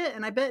mainstream shit.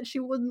 And I bet she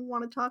wouldn't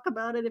want to talk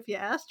about it if you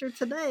asked her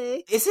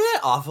today. Isn't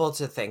it awful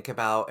to think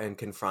about and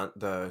confront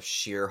the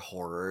sheer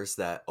horrors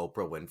that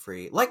Oprah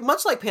Winfrey, like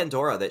much like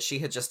Pandora, that she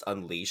had just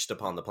unleashed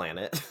upon the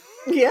planet?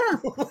 Yeah.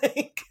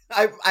 Like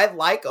I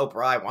like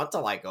Oprah. I want to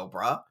like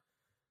Oprah.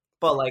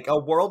 But like a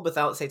world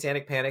without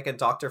Satanic Panic and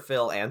Dr.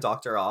 Phil and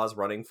Dr. Oz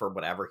running for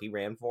whatever he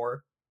ran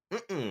for.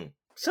 Mm-mm.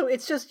 So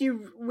it's just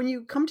when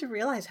you come to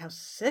realize how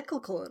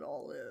cyclical it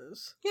all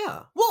is.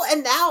 Yeah. Well,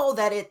 and now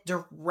that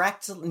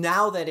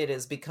it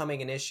is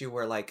becoming an issue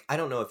where, like, I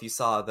don't know if you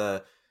saw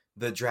the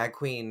drag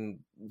queen,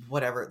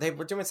 whatever, they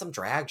were doing some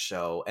drag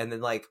show and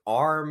then like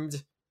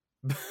armed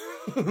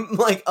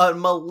like a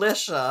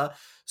militia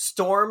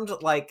stormed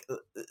like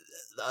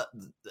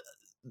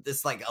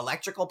this like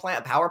electrical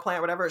plant, power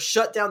plant, whatever,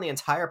 shut down the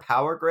entire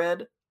power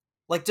grid.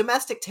 Like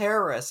domestic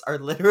terrorists are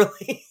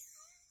literally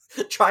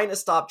trying to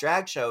stop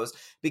drag shows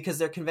because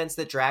they're convinced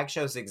that drag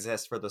shows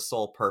exist for the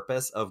sole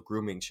purpose of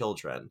grooming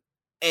children.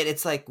 And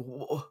it's like,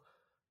 what?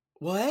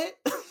 Why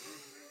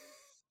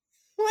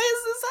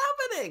is this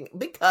happening?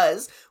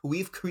 Because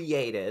we've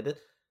created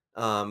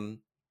the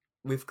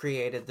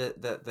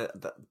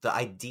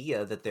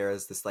idea that there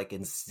is this like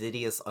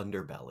insidious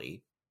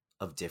underbelly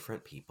of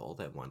different people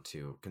that want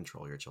to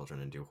control your children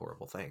and do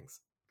horrible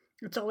things.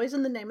 It's always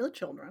in the name of the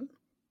children.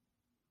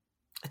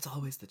 It's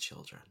always the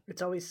children.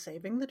 It's always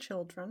saving the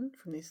children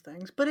from these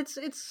things. But it's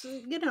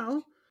you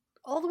know,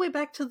 all the way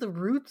back to the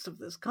roots of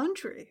this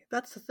country.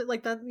 That's the thing,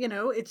 like that, you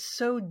know, it's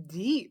so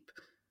deep.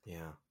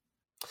 Yeah.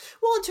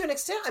 Well, and to an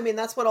extent, I mean,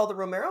 that's what all the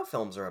Romero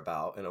films are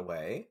about in a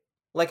way.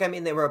 Like, I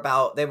mean, they were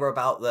about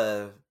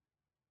the,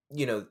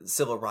 you know,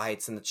 civil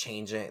rights and the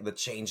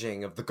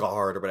changing of the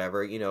guard or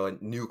whatever, you know,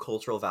 and new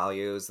cultural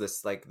values,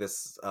 this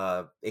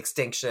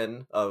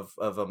extinction of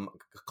a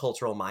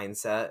cultural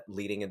mindset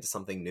leading into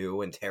something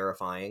new and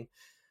terrifying.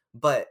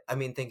 But I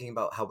mean, thinking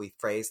about how we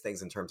phrase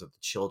things in terms of the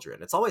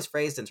children, it's always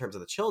phrased in terms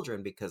of the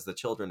children because the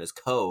children is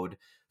code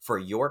for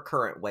your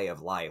current way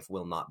of life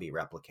will not be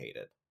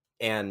replicated.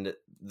 And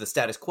the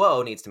status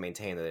quo needs to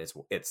maintain that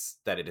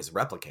that it is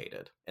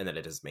replicated and that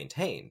it is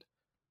maintained.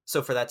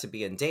 So for that to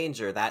be in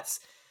danger, that's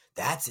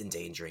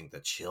endangering the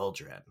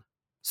children.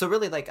 So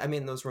really, like, I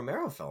mean, those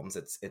Romero films,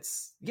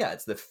 it's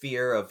the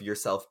fear of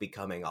yourself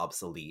becoming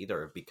obsolete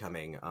or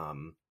becoming,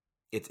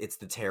 it's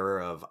the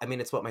terror of, I mean,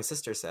 it's what my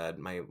sister said,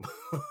 my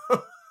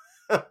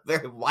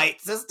very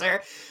white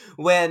sister,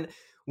 when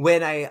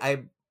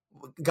I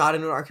got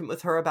in an argument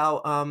with her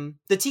about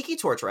the Tiki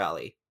Torch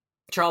rally.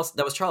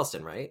 That was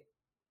Charleston, right?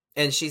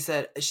 And she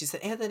said,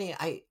 Anthony,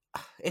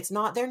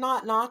 they're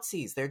not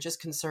Nazis. They're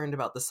just concerned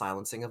about the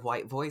silencing of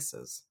white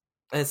voices.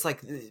 And it's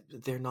like,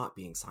 they're not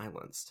being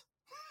silenced.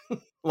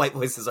 White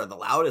voices are the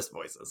loudest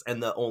voices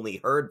and the only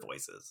heard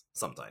voices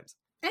sometimes.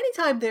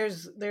 Anytime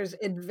there's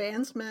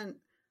advancement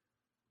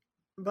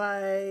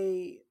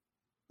by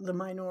the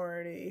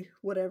minority,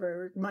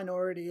 whatever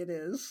minority it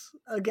is,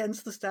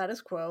 against the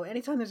status quo,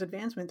 anytime there's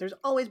advancement, there's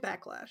always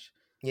backlash.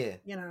 Yeah.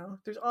 You know,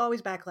 there's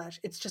always backlash.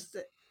 It's just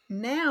that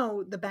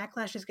now the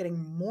backlash is getting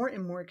more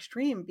and more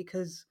extreme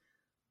because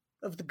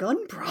of the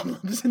gun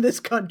problems in this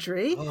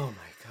country. Oh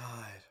my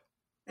God.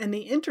 And the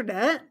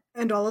internet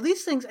and all of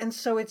these things. And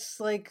so it's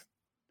like,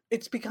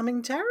 it's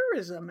becoming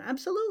terrorism.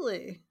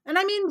 Absolutely. And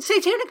I mean,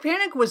 Satanic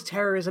Panic was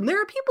terrorism.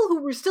 There are people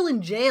who were still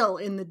in jail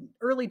in the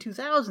early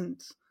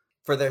 2000s.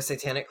 For their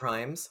satanic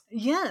crimes?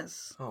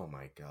 Yes. Oh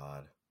my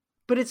God.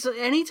 But it's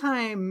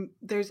anytime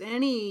there's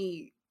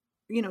any,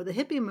 you know, the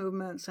hippie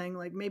movement saying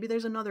like, maybe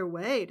there's another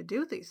way to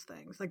do these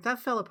things. Like that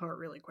fell apart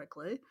really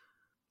quickly.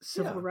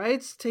 Civil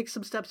rights take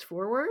some steps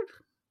forward.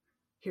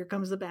 Here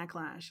comes the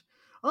backlash.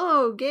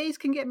 Oh, gays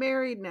can get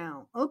married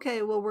now.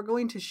 Okay, well, we're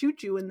going to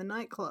shoot you in the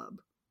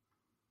nightclub.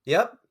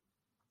 Yep.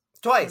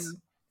 Twice.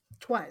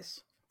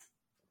 Twice.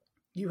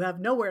 You have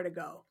nowhere to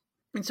go.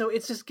 And so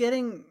it's just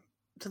getting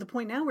to the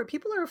point now where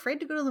people are afraid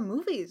to go to the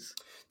movies.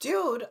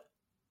 Dude.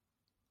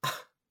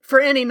 For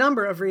any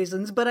number of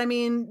reasons. But I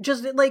mean,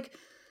 just like,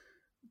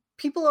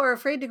 people are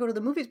afraid to go to the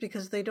movies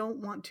because they don't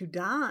want to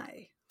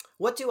die.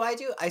 What do?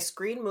 I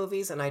screen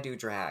movies and I do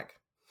drag.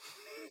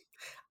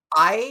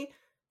 I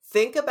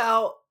think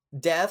about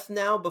death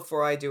now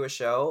before I do a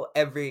show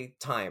every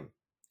time.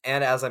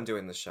 And as I'm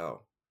doing the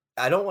show.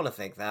 I don't want to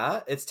think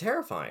that. It's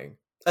terrifying.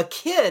 A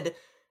kid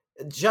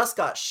just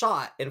got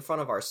shot in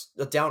front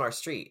of down our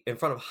street, in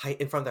front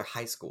of their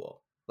high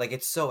school. Like,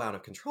 it's so out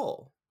of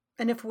control.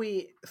 And if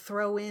we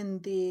throw in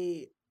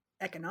the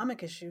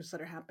economic issues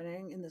that are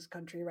happening in this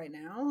country right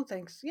now,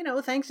 thanks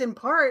in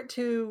part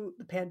to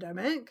the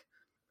pandemic,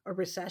 a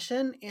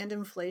recession and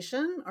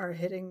inflation are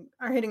hitting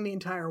the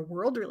entire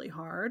world really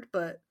hard,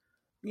 but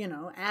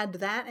add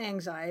that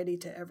anxiety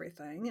to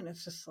everything, and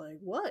it's just like,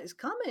 what is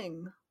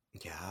coming?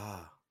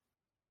 Yeah.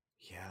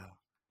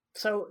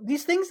 So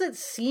these things that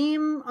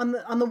seem on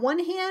the one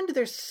hand,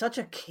 there's such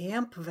a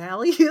camp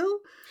value.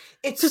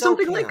 It's to so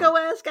something camp. like Go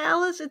Ask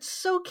Alice. It's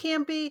so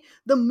campy.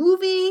 The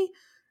movie,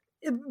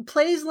 it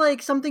plays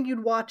like something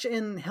you'd watch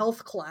in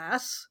health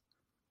class.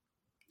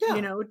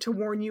 Yeah. To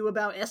warn you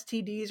about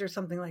STDs or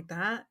something like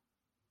that.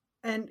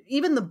 And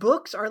even the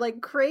books are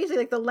like crazy.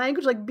 Like the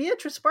language, like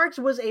Beatrice Sparks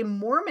was a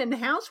Mormon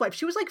housewife.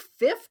 She was like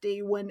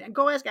 50 when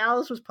Go Ask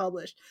Alice was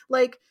published.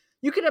 Like,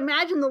 you could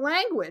imagine the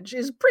language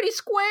is pretty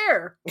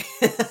square.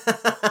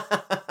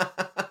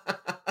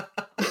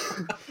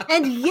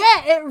 And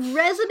yet it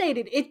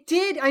resonated. It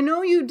did. I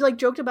know you like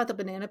joked about the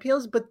banana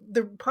peels, but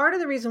the part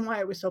of the reason why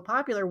it was so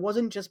popular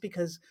wasn't just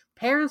because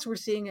parents were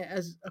seeing it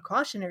as a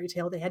cautionary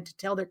tale they had to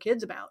tell their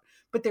kids about,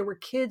 but there were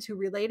kids who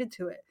related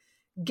to it.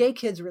 Gay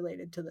kids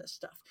related to this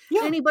stuff.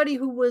 Yeah. Anybody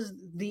who was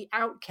the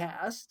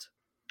outcast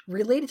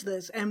related to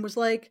this and was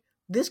like,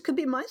 this could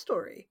be my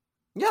story.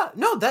 Yeah,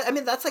 no,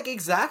 that's like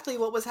exactly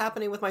what was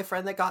happening with my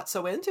friend that got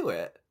so into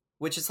it.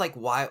 Which is like,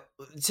 why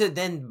to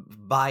then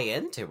buy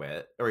into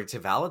it or to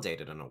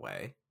validate it in a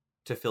way,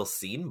 to feel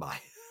seen by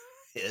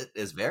it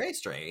is very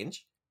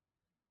strange,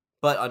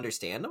 but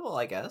understandable,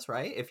 I guess,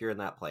 right? If you're in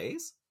that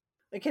place.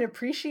 I can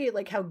appreciate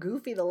like how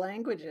goofy the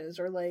language is,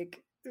 or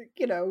like,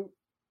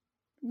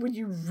 when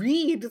you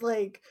read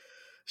like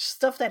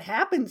stuff that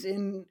happens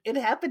in It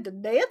Happened to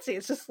Nancy,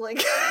 it's just like,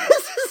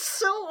 this is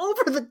so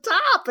over the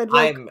top. And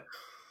like,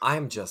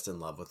 I'm just in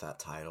love with that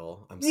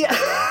title. I'm sorry.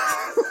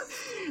 Yeah.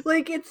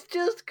 Like, it's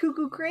just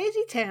cuckoo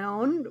crazy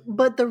town,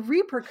 but the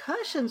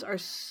repercussions are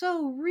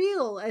so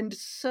real and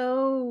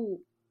so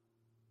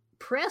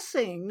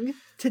pressing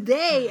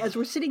today as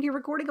we're sitting here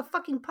recording a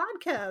fucking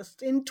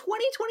podcast in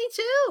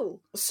 2022.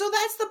 So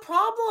that's the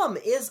problem,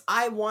 is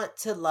I want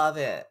to love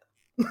it.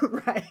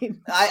 Right.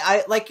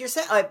 I like you're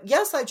saying.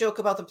 Yes, I joke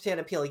about the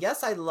banana peel.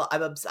 Yes,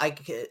 I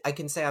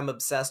can say I'm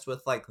obsessed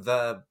with like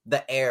the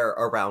air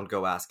around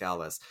Go Ask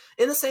Alice.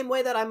 In the same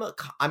way that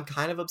I'm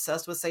kind of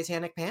obsessed with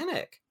Satanic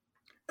Panic.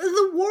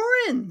 The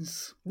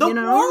Warrens.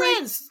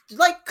 Warrens,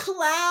 like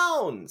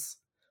clowns.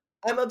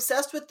 I'm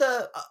obsessed with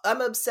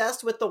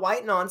the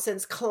white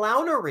nonsense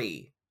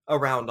clownery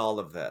around all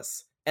of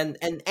this, and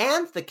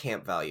the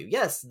camp value.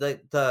 Yes,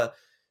 there's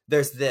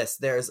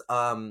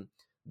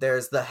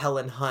the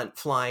Helen Hunt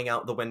flying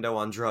out the window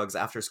on drugs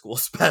after school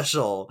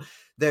special.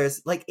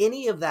 There's like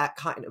any of that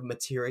kind of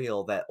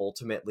material that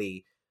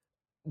ultimately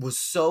was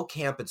so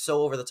camp and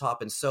so over the top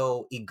and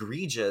so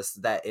egregious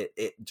that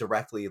it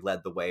directly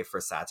led the way for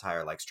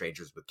satire like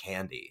Strangers with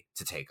Candy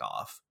to take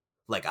off.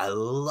 Like, I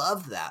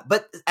love that.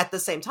 But at the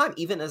same time,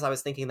 even as I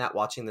was thinking that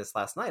watching this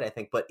last night, I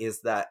think, but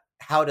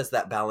how does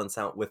that balance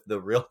out with the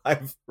real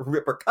life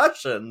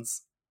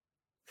repercussions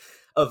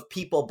of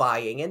people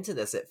buying into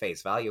this at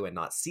face value and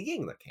not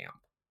seeing the camp?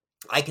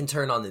 I can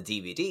turn on the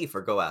DVD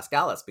for Go Ask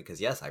Alice because,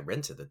 yes, I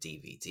rented the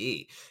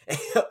DVD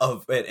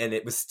of it, and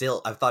it was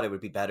still, I thought it would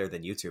be better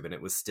than YouTube, and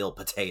it was still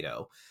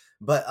potato.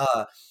 But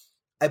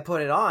I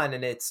put it on,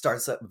 and it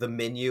starts up the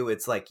menu.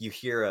 It's like you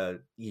hear a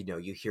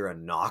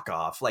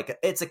knockoff, like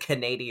it's a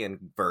Canadian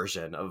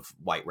version of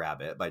White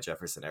Rabbit by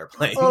Jefferson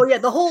Airplane. Oh yeah,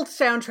 the whole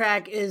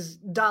soundtrack is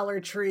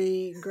Dollar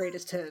Tree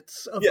greatest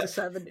hits of the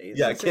 70s.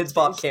 Yeah, Kids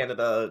Bop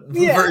Canada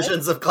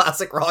versions of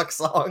classic rock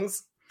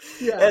songs.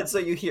 Yeah. And so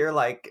you hear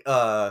like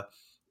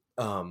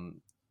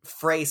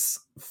Frace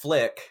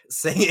Flick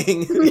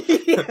singing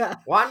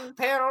 "One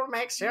pill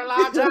makes you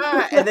larger,"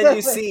 and then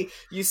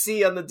you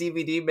see on the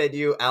DVD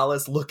menu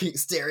Alice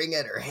staring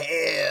at her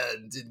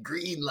hand in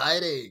green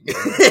lighting.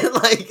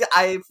 Like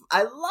I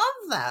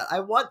love that. I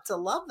want to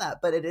love that,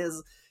 but it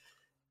is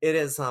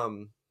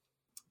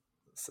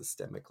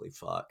systemically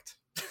fucked.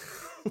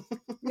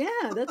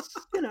 Yeah, that's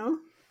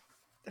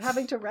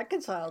having to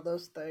reconcile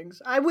those things.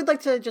 I would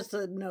like to just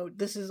note,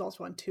 this is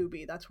also on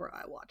Tubi. That's where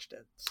I watched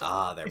it.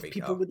 So there we go. If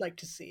people would like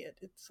to see it,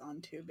 it's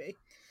on Tubi.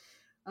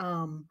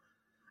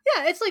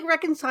 Yeah, it's like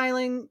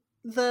reconciling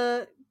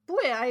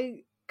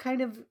I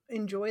kind of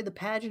enjoy the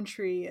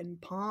pageantry and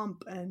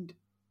pomp and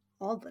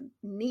all the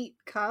neat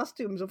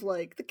costumes of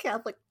like the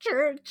Catholic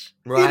Church.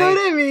 Right. You know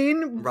what I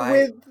mean?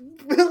 Right.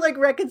 With like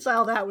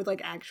reconcile that with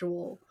like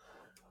actual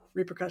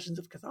repercussions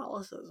of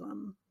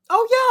Catholicism.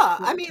 Oh yeah,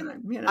 I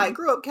mean, I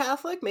grew up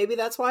Catholic. Maybe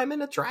that's why I'm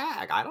in a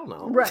drag. I don't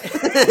know. Right.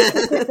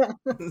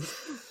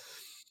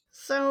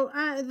 So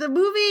the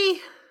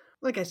movie,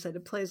 like I said,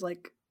 it plays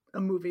like a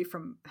movie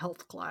from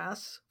health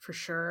class for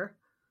sure.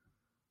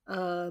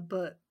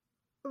 But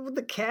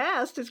the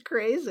cast is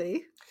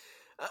crazy.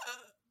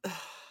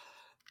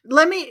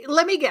 Let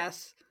me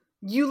guess.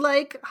 You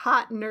like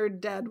hot nerd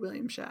dad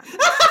William Shatner.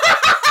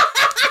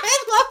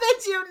 I love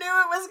that you knew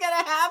it was going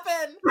to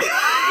happen.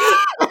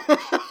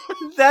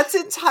 That's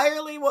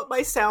entirely what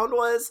my sound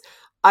was.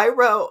 I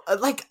wrote,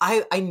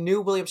 I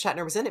knew William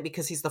Shatner was in it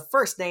because he's the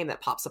first name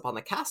that pops up on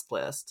the cast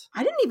list.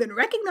 I didn't even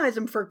recognize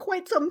him for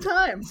quite some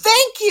time.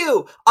 Thank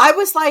you! I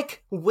was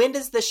like, when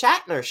does the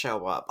Shatner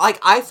show up? Like,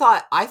 I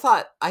thought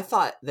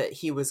that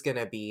he was going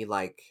to be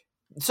like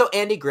So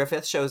Andy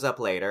Griffith shows up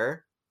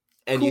later,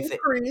 and cool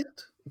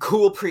priest.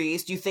 Cool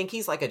priest. You think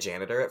he's like a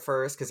janitor at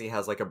first because he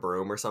has like a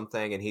broom or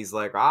something, and he's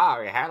like,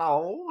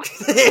 hello,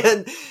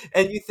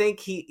 and you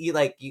think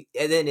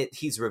and then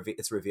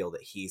it's revealed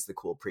that he's the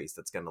cool priest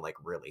that's gonna like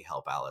really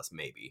help Alice,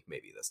 maybe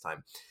this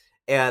time.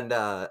 And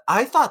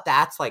I thought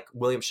that's like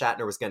William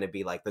Shatner was gonna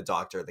be like the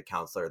doctor, the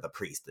counselor, the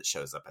priest that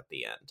shows up at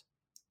the end.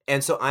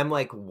 And so I'm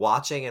like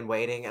watching and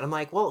waiting, and I'm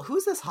like, well,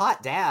 who's this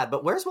hot dad?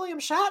 But where's William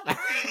Shatner?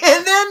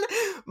 And then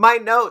my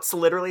notes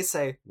literally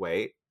say,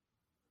 wait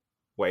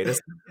a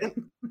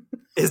second.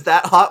 Is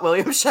that hot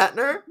William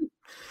Shatner?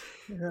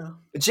 Yeah.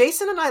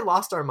 Jason and I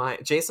lost our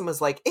mind. Jason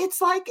was like,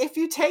 it's like if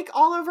you take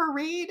Oliver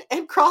Reed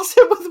and cross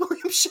him with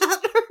William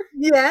Shatner.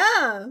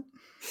 Yeah.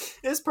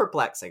 It's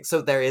perplexing.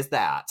 So there is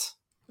that.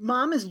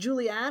 Mom is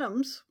Julie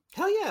Adams.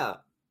 Hell yeah.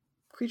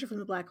 Creature from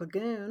the Black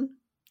Lagoon.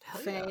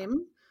 Hell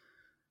fame.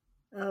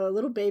 Yeah.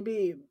 Little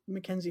baby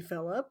Mackenzie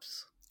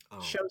Phillips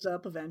shows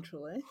up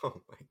eventually.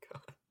 Oh my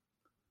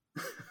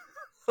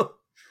god.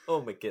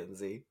 Oh,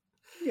 Mackenzie.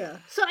 Yeah.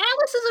 So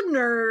Alice is a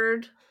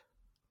nerd,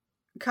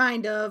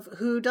 kind of,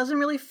 who doesn't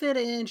really fit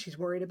in. She's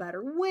worried about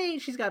her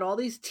weight. She's got all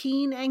these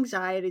teen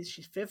anxieties.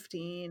 She's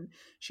 15.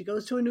 She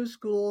goes to a new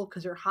school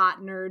because her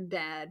hot nerd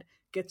dad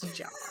gets a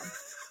job.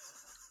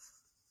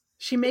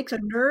 She makes a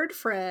nerd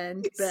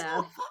friend,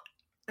 Beth,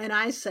 and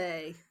I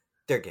say...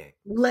 They're gay.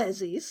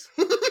 Leslie's.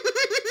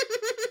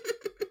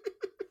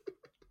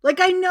 Like,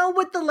 I know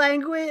what the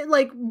language,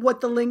 like,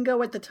 what the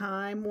lingo at the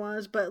time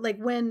was, but, like,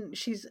 when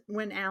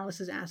Alice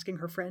is asking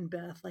her friend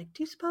Beth, like,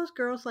 do you suppose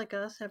girls like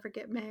us ever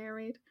get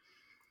married?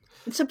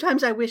 And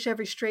sometimes I wish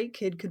every straight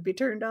kid could be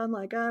turned on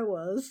like I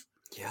was.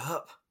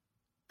 Yup.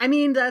 I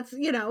mean, that's,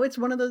 it's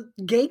one of the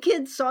gay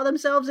kids saw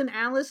themselves in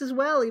Alice as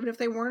well. Even if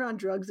they weren't on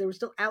drugs, they were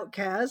still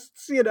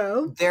outcasts,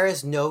 There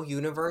is no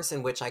universe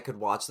in which I could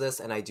watch this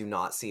and I do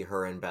not see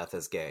her and Beth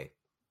as gay.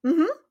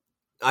 Mm-hmm.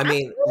 I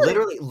mean,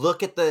 literally,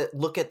 look at the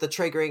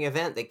triggering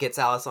event that gets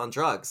Alice on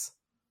drugs.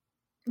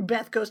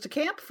 Beth goes to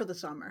camp for the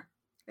summer,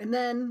 and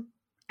then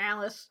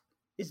Alice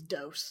is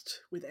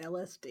dosed with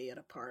LSD at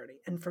a party,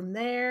 and from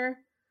there,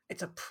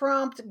 it's a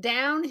prompt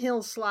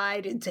downhill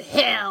slide into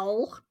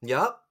hell.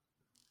 Yup.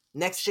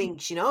 Next thing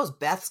she knows,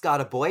 Beth's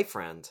got a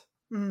boyfriend.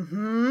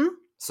 Mm-hmm.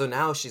 So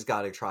now she's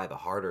got to try the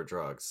harder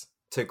drugs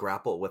to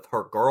grapple with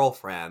her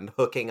girlfriend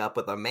hooking up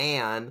with a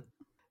man.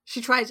 She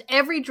tries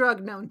every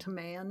drug known to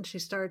man. She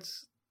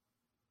starts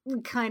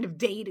kind of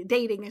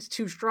dating is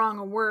too strong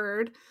a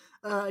word.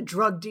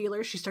 Drug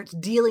dealer. She starts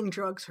dealing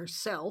drugs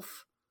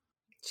herself.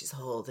 She's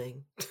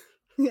holding.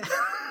 Yeah.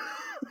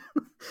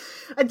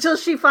 Until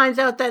she finds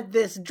out that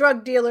this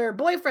drug dealer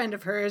boyfriend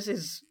of hers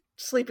is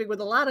sleeping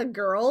with a lot of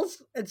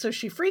girls. And so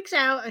she freaks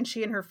out, and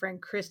she and her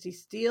friend Christy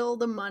steal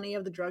the money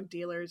of the drug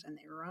dealers and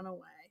they run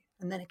away.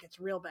 And then it gets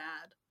real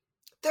bad.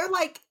 They're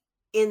like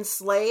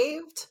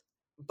enslaved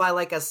by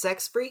like a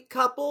sex freak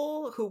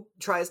couple who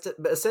tries to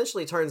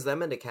essentially turns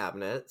them into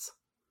cabinets.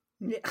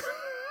 Yeah.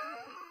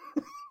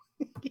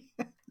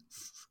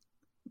 Yes.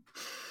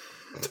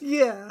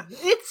 Yeah.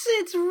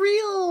 It's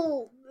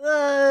real.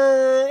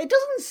 It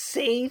doesn't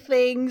say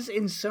things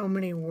in so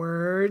many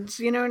words,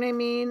 you know what I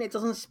mean? It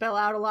doesn't spell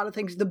out a lot of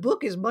things. The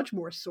book is much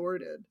more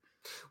sorted.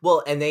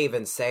 Well, and they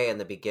even say in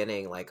the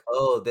beginning, like,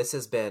 oh, this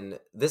is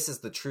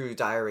the true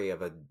diary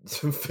of a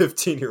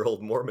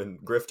 15-year-old Mormon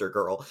grifter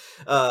girl.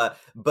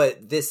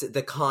 But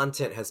the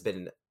content has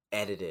been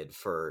edited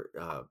for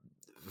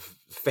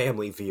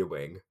family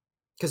viewing.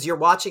 Because you're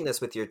watching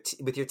this with your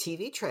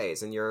TV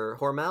trays and your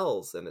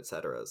Hormels and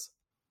etceteras.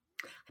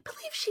 I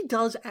believe she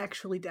does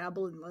actually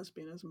dabble in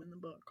lesbianism in the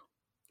book.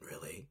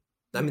 Really?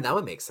 I mean, that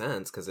would make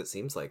sense, because it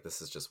seems like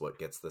this is just what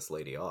gets this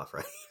lady off,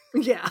 right?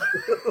 Yeah.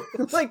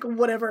 Like,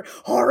 whatever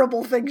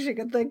horrible thing she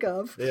could think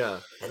of. Yeah.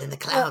 And then the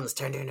clowns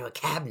turned her into a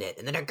cabinet,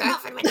 and then her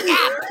girlfriend went to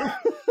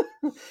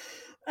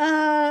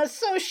camp.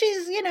 So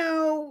she's,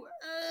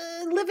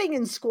 living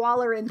in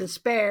squalor and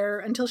despair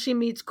until she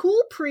meets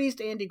cool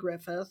priest Andy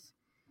Griffith,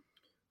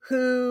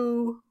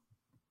 who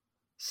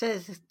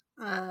says,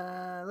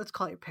 let's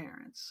call your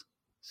parents.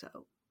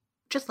 So,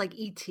 just like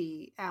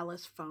E.T.,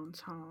 Alice phones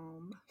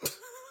home.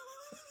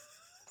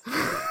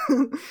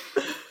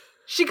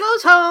 She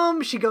goes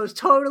home, she goes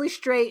totally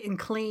straight and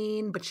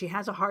clean, but she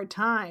has a hard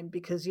time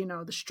because,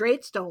 the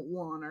straights don't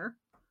want her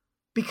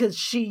because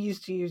she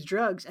used to use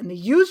drugs, and the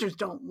users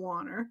don't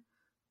want her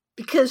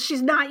because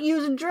she's not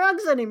using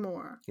drugs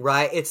anymore.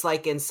 Right. It's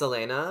like in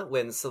Selena,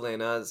 when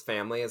Selena's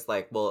family is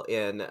like, well,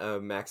 in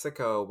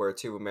Mexico, we're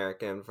too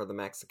American for the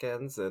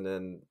Mexicans, and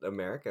in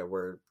America,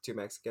 we're too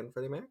Mexican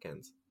for the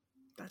Americans.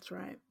 That's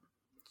right.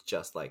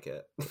 Just like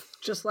it.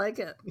 Just like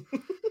it.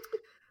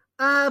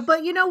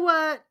 But you know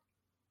what?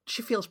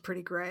 She feels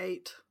pretty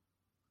great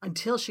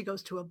until she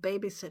goes to a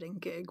babysitting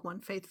gig one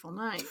fateful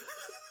night.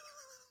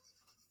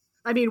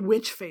 I mean,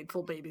 which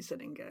fateful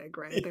babysitting gig,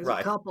 right? There's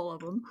a couple of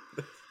them.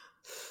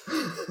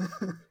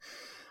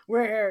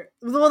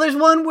 There's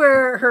one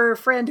where her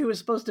friend who was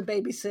supposed to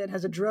babysit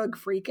has a drug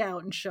freak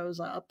out and shows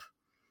up.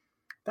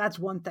 That's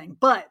one thing.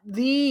 But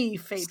the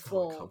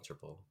fateful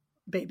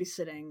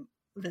babysitting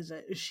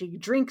visit. She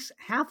drinks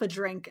half a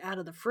drink out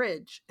of the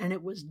fridge, and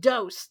it was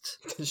dosed.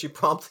 She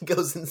promptly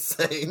goes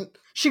insane.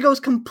 She goes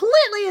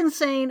completely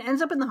insane,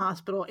 ends up in the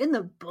hospital. In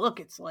the book,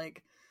 it's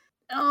like,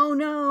 oh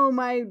no,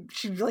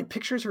 she like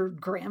pictures her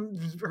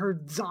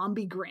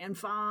zombie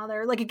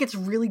grandfather. Like, it gets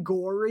really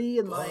gory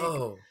and like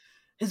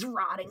his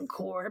rotting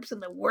corpse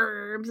and the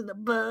worms and the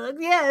bugs.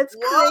 Yeah, it's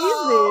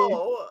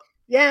crazy.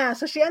 Yeah,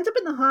 so she ends up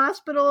in the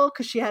hospital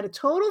because she had a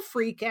total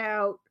freak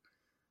out.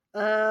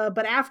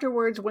 But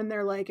afterwards, when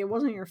they're like, it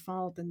wasn't your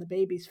fault and the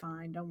baby's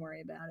fine, don't worry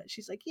about it,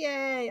 she's like,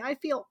 yay, I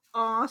feel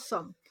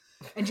awesome.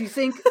 And you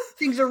think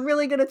things are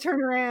really going to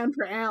turn around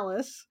for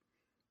Alice.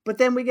 But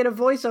then we get a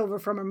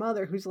voiceover from her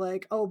mother who's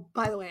like, oh,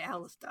 by the way,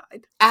 Alice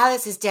died.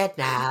 Alice is dead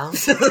now.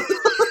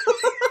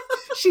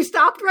 She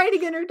stopped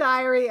writing in her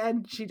diary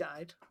and she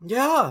died.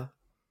 Yeah.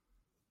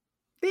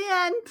 The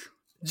end.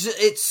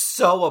 It's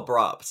so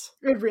abrupt.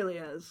 It really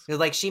is.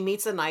 Like, she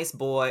meets a nice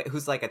boy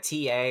who's like a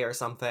TA or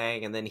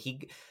something, and then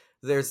he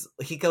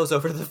goes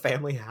over to the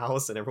family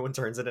house and everyone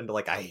turns it into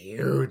like a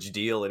huge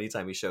deal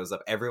anytime he shows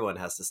up. Everyone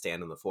has to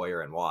stand in the foyer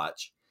and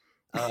watch.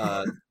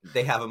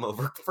 They have him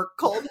over for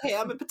cold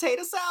ham and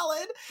potato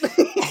salad.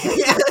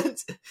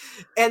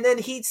 and then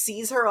he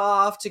sees her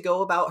off to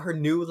go about her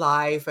new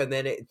life, and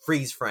then it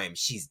freeze frame.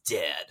 She's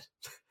dead.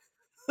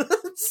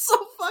 It's so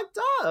fucked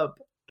up.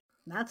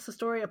 That's the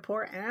story of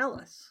poor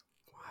Alice.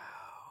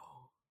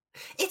 Wow.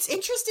 It's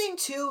interesting,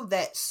 too,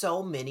 that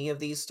so many of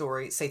these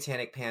stories,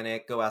 Satanic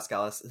Panic, Go Ask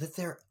Alice, that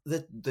they're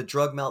the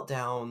drug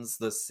meltdowns,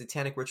 the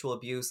satanic ritual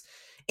abuse.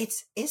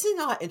 Isn't it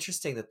not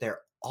interesting that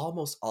they're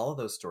almost all of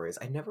those stories?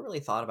 I never really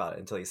thought about it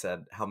until you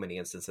said how many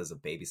instances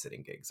of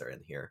babysitting gigs are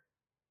in here.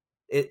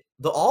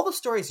 All the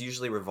stories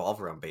usually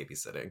revolve around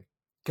babysitting.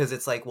 Because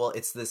it's like, well,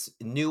 it's this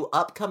new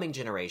upcoming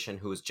generation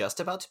who is just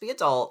about to be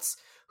adults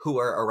who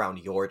are around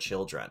your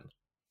children.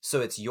 So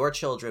it's your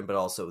children, but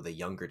also the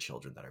younger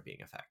children that are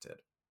being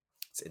affected.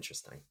 It's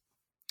interesting.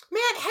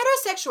 Man,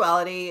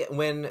 heterosexuality,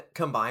 when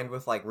combined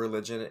with like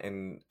religion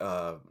and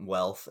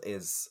wealth,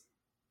 is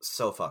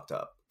so fucked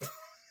up.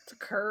 It's a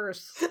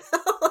curse.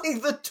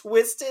 Like the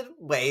twisted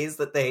ways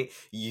that they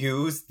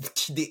use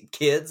the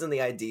kids and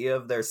the idea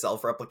of their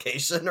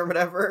self-replication or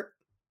whatever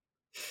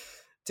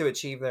to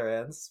achieve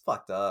their ends. It's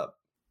fucked up.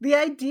 The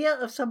idea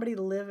of somebody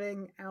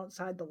living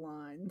outside the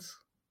lines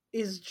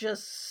is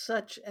just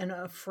such an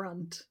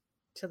affront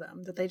to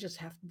them that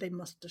they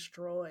must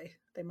destroy.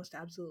 They must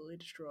absolutely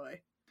destroy.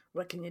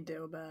 What can you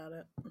do about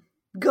it?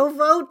 Go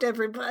vote,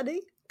 everybody.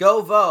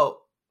 Go vote.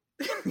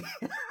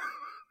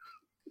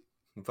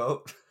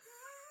 Vote.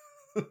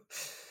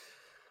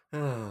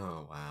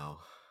 Oh, wow.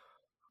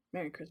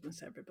 Merry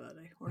Christmas,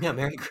 everybody. Yeah,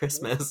 Merry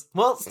Christmas.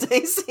 Well,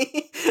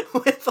 Stacey,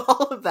 with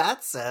all of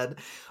that said,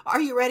 are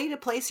you ready to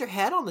place your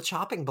head on the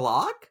chopping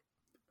block?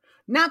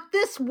 Not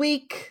this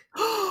week,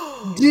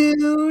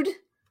 dude.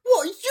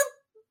 What, you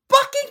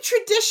bucking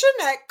tradition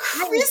at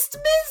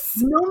Christmas?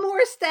 No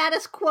more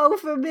status quo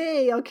for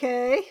me,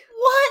 okay?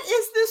 What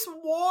is this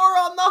war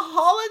on the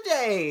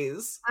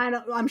holidays?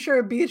 I'm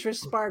sure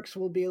Beatrice Sparks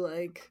will be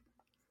like,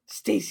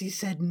 Stacey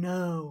said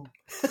no.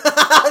 That's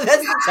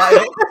the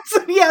title.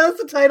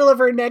 That's the title of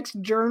her next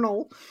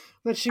journal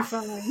that she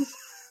finds.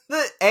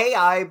 The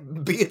AI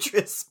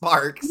Beatrice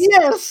Sparks.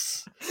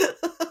 Yes.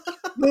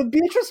 The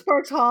Beatrice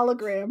Sparks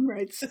hologram,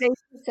 right? Stacey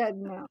said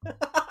no.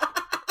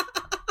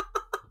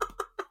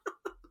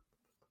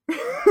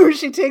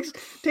 She takes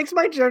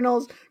my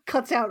journals,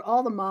 cuts out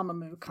all the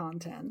Mamamoo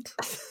content.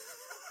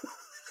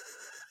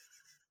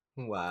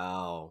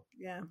 Wow.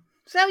 Yeah.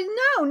 So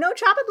no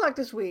chopping block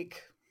this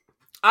week.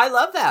 I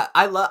love that.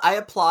 I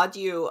applaud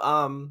you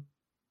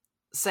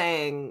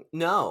saying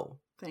no.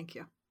 Thank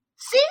you.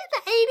 See,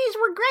 the 80s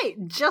were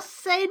great.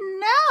 Just say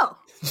no.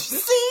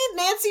 See,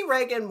 Nancy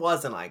Reagan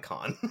was an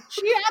icon.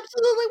 She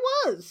absolutely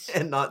was.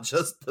 And not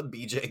just the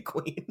BJ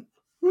Queen.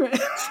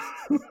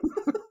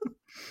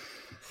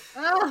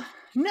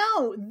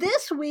 No,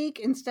 this week,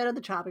 instead of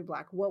the chopping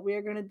block, what we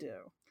are going to do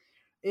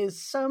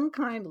is some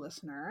kind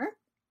listener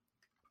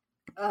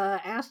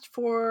asked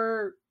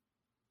for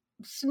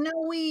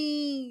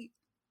snowy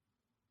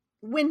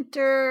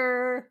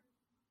winter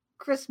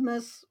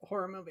Christmas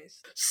horror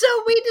movies. So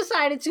we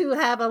decided to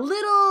have a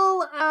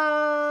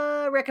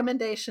little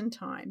recommendation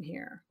time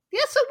here.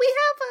 Yeah, so we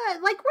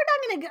have we're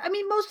not going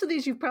to, most of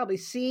these you've probably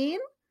seen,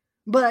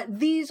 but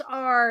these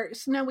are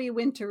snowy,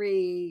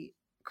 wintry,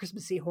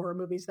 Christmassy horror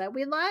movies that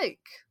we like.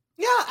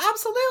 Yeah,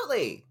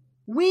 absolutely.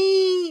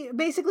 We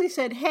basically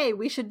said, hey,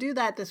 we should do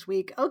that this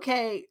week.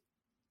 Okay,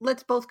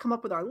 let's both come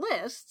up with our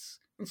lists.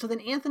 And so then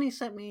Anthony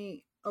sent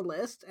me a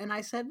list, and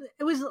I said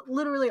it was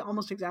literally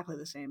almost exactly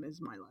the same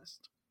as my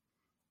list.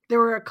 There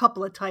were a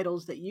couple of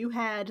titles that you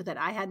had that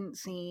I hadn't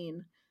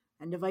seen,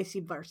 and vice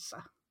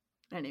versa.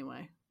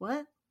 Anyway,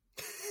 what?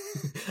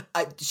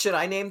 Should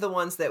I name the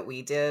ones that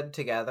we did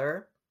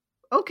together?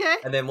 Okay.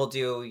 And then we'll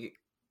do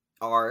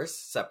ours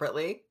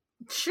separately?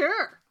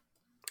 Sure.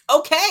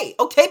 Okay,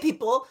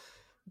 people.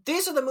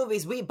 These are the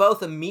movies we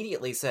both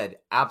immediately said,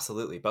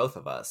 absolutely, both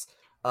of us.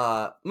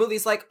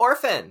 Movies like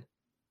Orphan.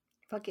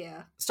 Fuck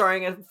yeah.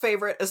 Starring a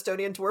favorite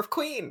Estonian dwarf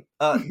queen.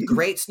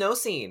 Great snow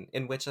scene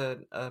in which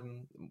an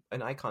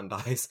icon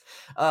dies.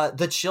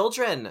 The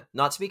Children,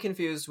 not to be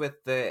confused with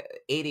the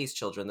 80s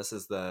Children. This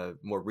is the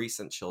more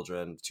recent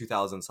Children,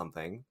 2000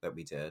 something that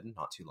we did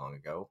not too long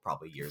ago,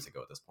 probably years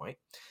ago at this point.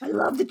 I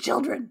love The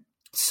Children.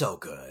 So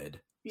good.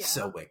 Yeah.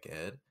 So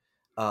wicked.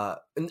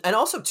 And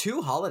also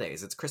 2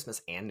 holidays. It's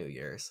Christmas and New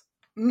Year's.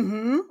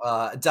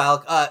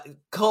 Mm-hmm.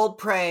 Cold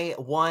Prey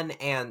 1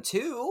 and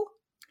 2.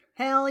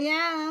 Hell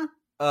yeah.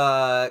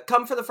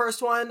 Come for the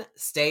first one,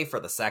 stay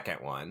for the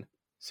second one.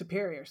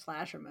 Superior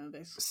slasher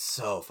movies.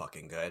 So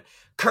fucking good.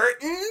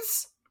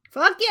 Curtains?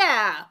 Fuck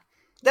yeah.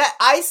 That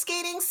ice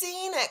skating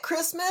scene at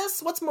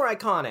Christmas? What's more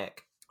iconic?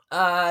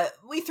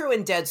 We threw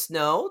in Dead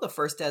Snow, the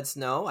first Dead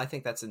Snow. I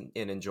think that's an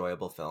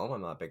enjoyable film. I'm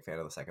not a big fan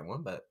of the second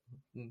one, but,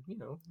 you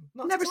know.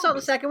 Never saw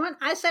the second one.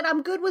 I said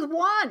I'm good with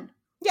 1.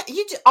 Yeah,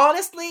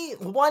 honestly,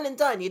 1 and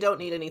done. You don't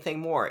need anything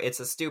more. It's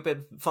a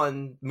stupid,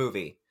 fun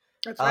movie.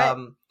 That's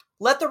right.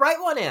 Let the Right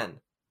One In.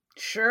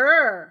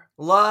 Sure.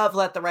 Love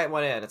Let the Right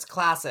One In. It's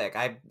classic.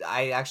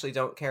 I actually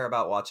don't care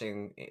about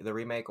watching the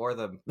remake or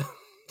the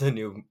the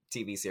new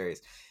TV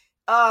series.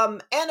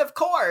 And of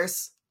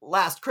course,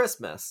 Last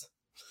Christmas.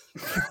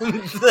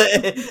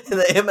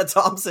 the Emma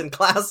Thompson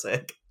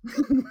classic.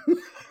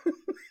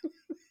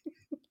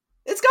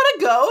 It's got a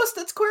ghost.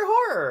 It's queer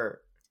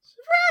horror.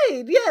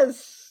 Right.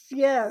 Yes.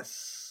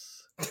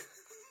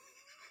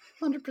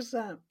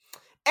 100%.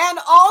 And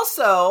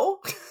also,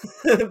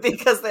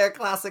 because they're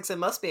classics and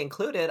must be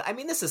included, I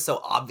mean, this is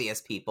so obvious,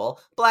 people.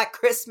 Black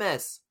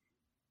Christmas.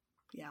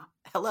 Yeah.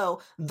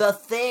 Hello. The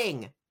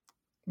Thing.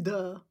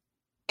 Duh.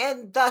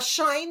 And The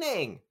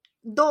Shining.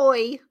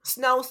 Doy.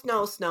 Snow,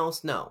 snow, snow,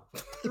 snow.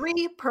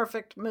 3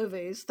 perfect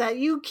movies that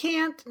you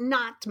can't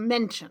not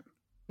mention.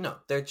 No,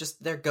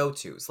 they're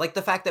go-tos. Like,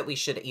 the fact that we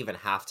should even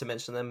have to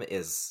mention them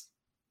is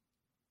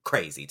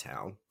crazy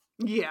town.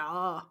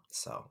 Yeah.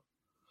 So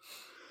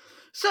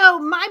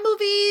my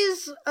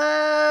movies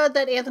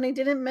that Anthony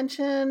didn't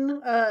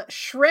mention,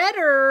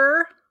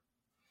 Shredder,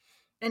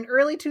 an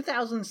early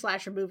 2000s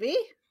slasher movie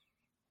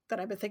that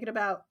I've been thinking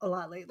about a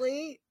lot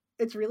lately.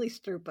 It's really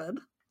stupid,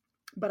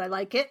 but I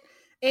like it.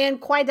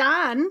 And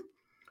Kwaidan,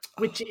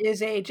 which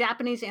is a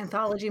Japanese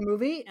anthology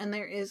movie, and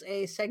there is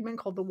a segment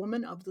called The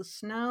Woman of the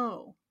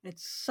Snow.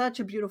 It's such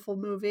a beautiful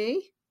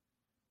movie.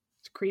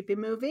 It's a creepy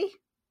movie.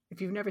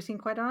 If you've never seen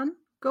Kwaidan,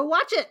 go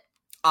watch it.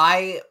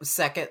 I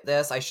second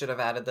this. I should have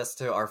added this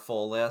to our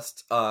full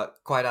list.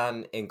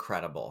 Kwaidan,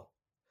 incredible.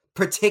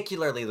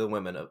 Particularly the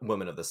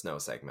Women of the Snow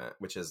segment,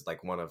 which is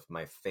like one of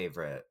my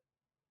favorite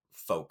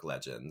folk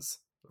legends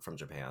from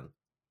Japan.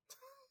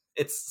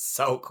 It's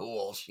so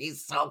cool.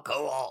 She's so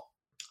cool.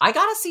 I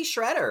gotta see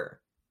Shredder.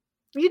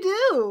 You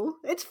do.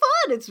 It's fun.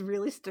 It's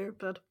really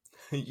stupid.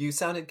 You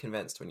sounded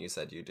convinced when you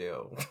said you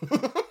do.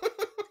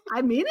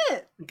 I mean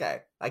it.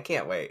 Okay. I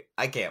can't wait.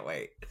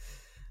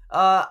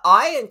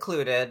 I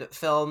included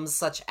films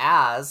such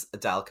as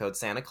Dial Code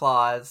Santa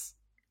Claus.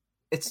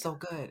 It's so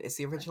good. It's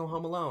the original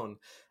Home Alone,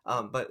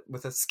 but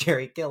with a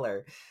scary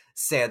killer.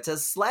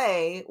 Santa's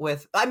Sleigh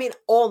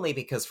only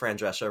because Fran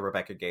Drescher,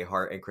 Rebecca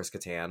Gayheart, and Chris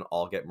Kattan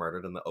all get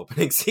murdered in the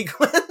opening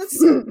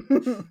sequence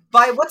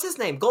by what's his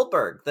name?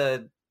 Goldberg.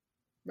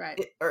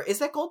 Right. Or is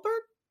that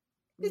Goldberg?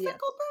 Is that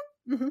Goldberg?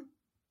 Mm-hmm.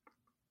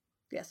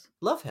 Yes.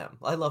 Love him.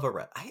 I love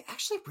I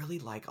actually really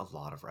like a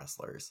lot of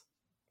wrestlers.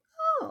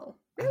 Oh,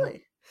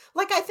 really?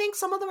 I think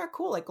some of them are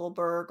cool, like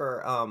Goldberg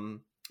or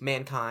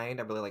Mankind.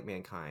 I really like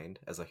Mankind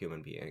as a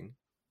human being.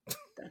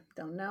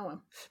 Don't know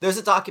him. There's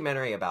a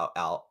documentary about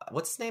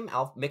what's his name?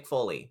 Mick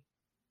Foley.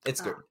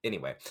 It's good.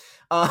 Anyway.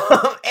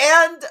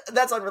 And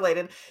that's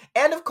unrelated.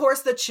 And of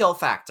course, the chill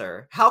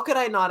factor. How could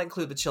I not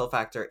include the chill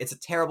factor? It's a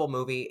terrible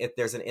movie. If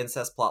there's an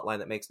incest plotline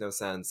that makes no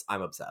sense,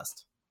 I'm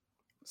obsessed.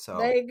 So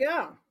there you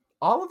go.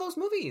 All of those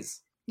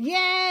movies.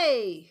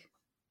 Yay!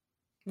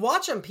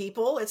 Watch them,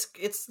 people. It's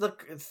the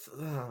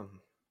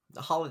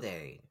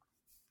holiday.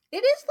 It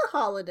is the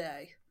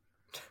holiday.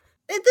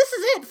 This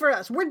is it for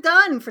us. We're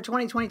done for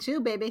 2022,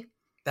 baby.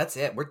 That's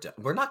it. We're done.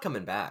 We're not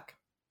coming back.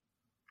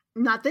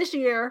 Not this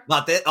year.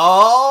 Not this.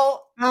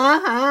 Oh.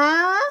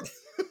 Uh-huh.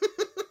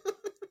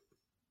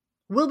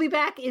 We'll be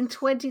back in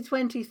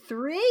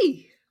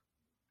 2023.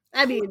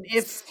 I mean,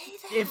 if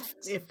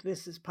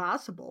this is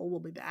possible,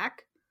 we'll be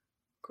back.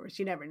 Of course,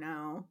 you never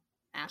know.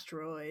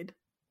 Asteroid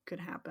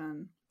could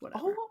happen.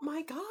 Whatever. Oh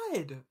my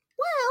God.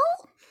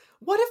 Well,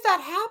 what if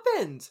that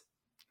happened?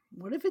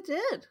 What if it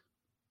did?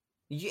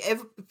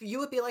 You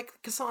would be like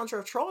Cassandra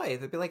of Troy.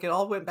 They'd be like, it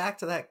all went back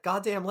to that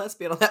goddamn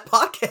lesbian on that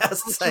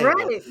podcast. That's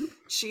right.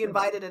 She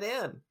invited it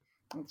in.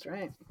 That's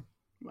right.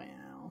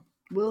 Well,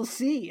 we'll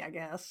see, I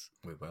guess.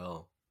 We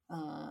will.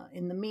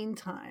 In the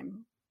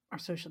meantime, our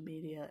social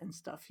media and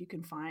stuff, you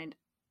can find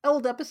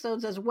old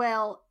episodes as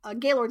well.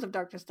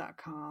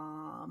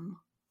 GaylordsOfDarkness.com.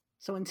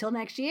 So until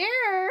next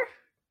year.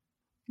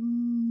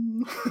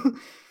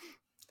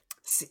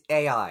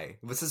 AI.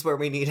 This is where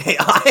we need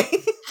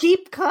AI.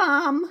 Keep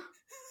calm.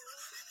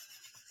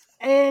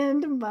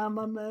 And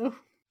Mama Moo.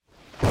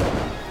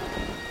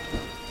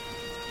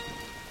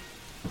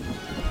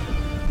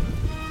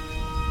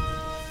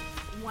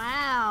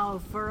 Wow,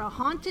 for a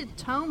haunted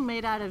tome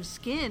made out of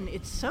skin,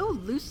 it's so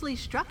loosely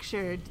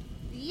structured,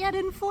 yet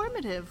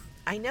informative.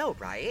 I know,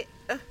 right?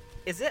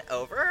 Is it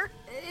over?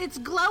 It's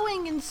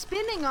glowing and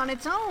spinning on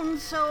its own,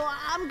 so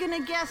I'm gonna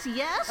guess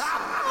yes?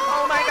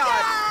 Oh my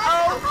god!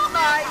 Oh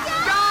my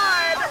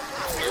god!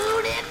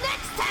 Tune in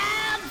next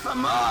time for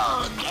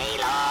more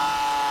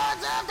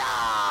Gaylords of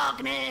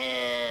Darkness!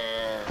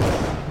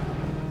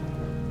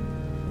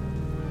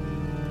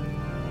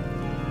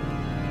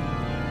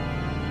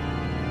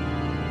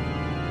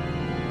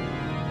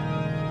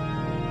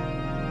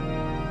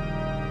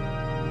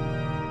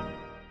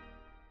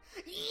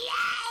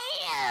 Yeah!